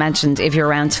 And as I mentioned, if you're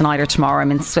around tonight or tomorrow, I'm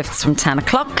in Swifts from 10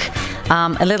 o'clock.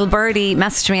 A little birdie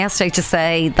messaged me yesterday to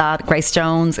say that Grace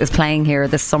Jones is playing here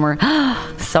this summer.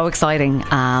 So exciting,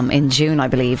 in June, I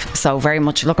believe. So very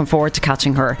much looking forward to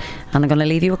catching her. And I'm going to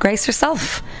leave you with Grace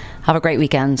herself. Have a great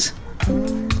weekend.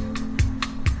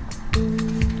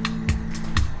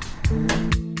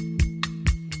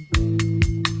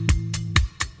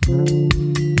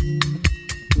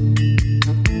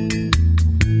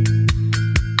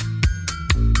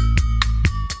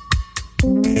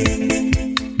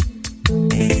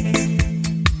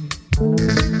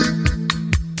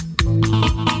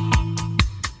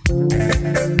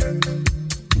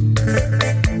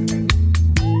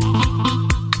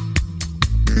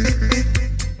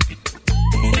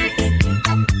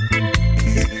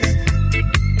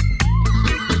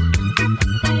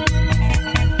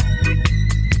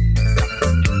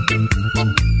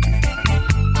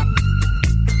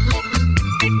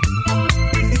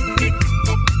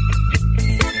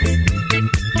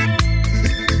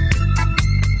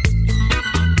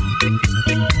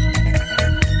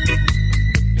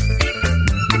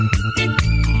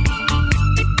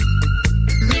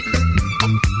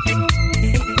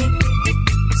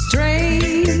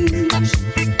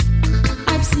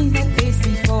 I've seen that face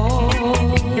before.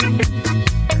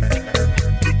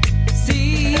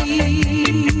 See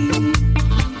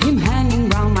him hanging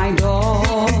round my door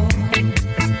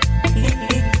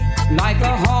like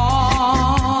a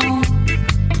hawk,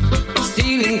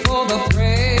 stealing for the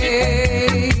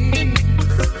prey,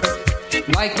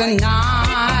 like the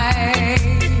night,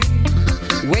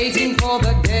 waiting for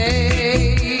the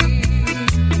day.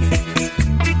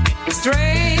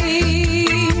 Strange,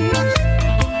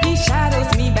 he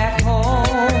shadows me back home.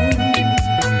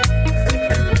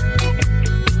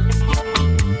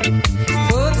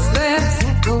 Footsteps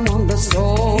echo on the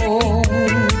stone.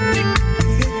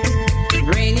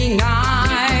 Rainy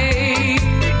nights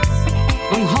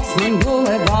on Hoffman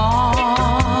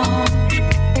Boulevard.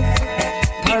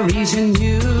 Parisian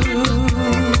news,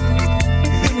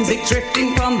 music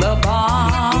drifting from the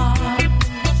bar.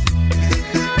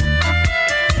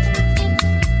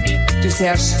 Tu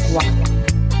cherches quoi?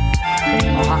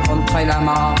 On raconterait la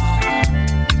mort.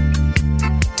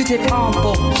 Tu te prends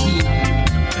pour qui?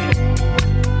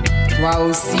 Toi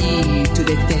aussi, tu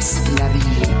détestes la vie.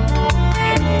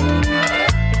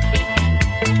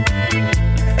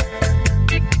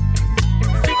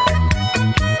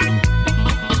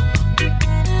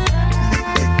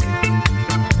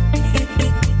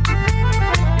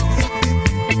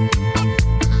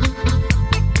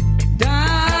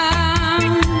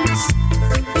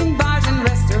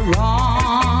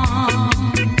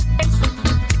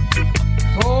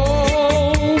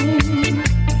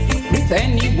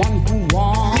 Anyone who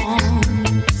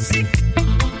wants.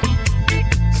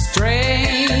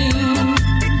 Strange,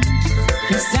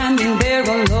 he's standing there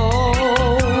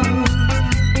alone.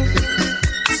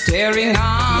 Staring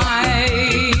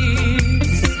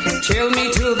eyes chill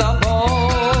me to the bone.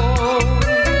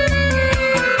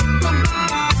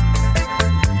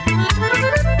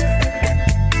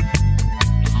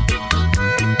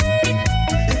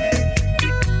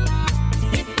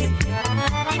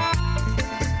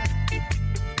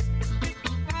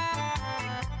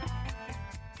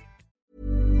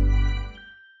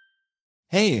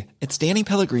 Hey, it's Danny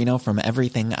Pellegrino from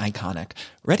Everything Iconic.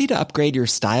 Ready to upgrade your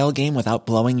style game without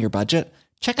blowing your budget?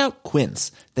 Check out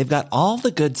Quince. They've got all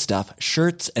the good stuff,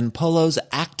 shirts and polos,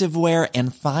 activewear,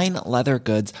 and fine leather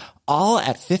goods, all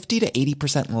at 50 to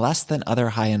 80% less than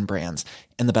other high-end brands.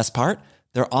 And the best part?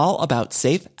 They're all about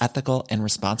safe, ethical, and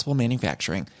responsible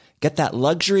manufacturing. Get that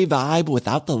luxury vibe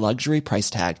without the luxury price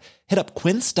tag. Hit up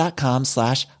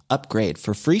quince.com/upgrade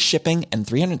for free shipping and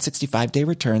 365-day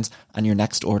returns on your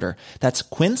next order. That's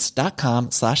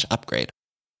quince.com/upgrade.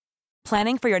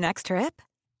 Planning for your next trip?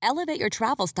 Elevate your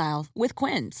travel style with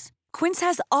Quince. Quince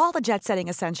has all the jet-setting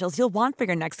essentials you'll want for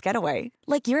your next getaway,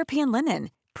 like European linen,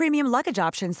 premium luggage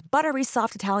options, buttery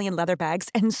soft Italian leather bags,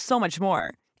 and so much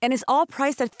more. And is all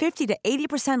priced at 50 to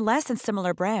 80% less than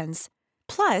similar brands.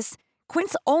 Plus,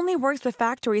 Quince only works with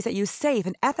factories that use safe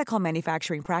and ethical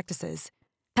manufacturing practices.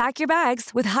 Pack your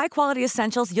bags with high-quality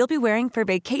essentials you'll be wearing for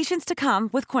vacations to come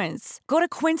with Quince. Go to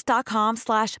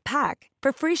quince.com/pack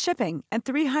for free shipping and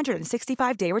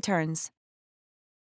 365-day returns.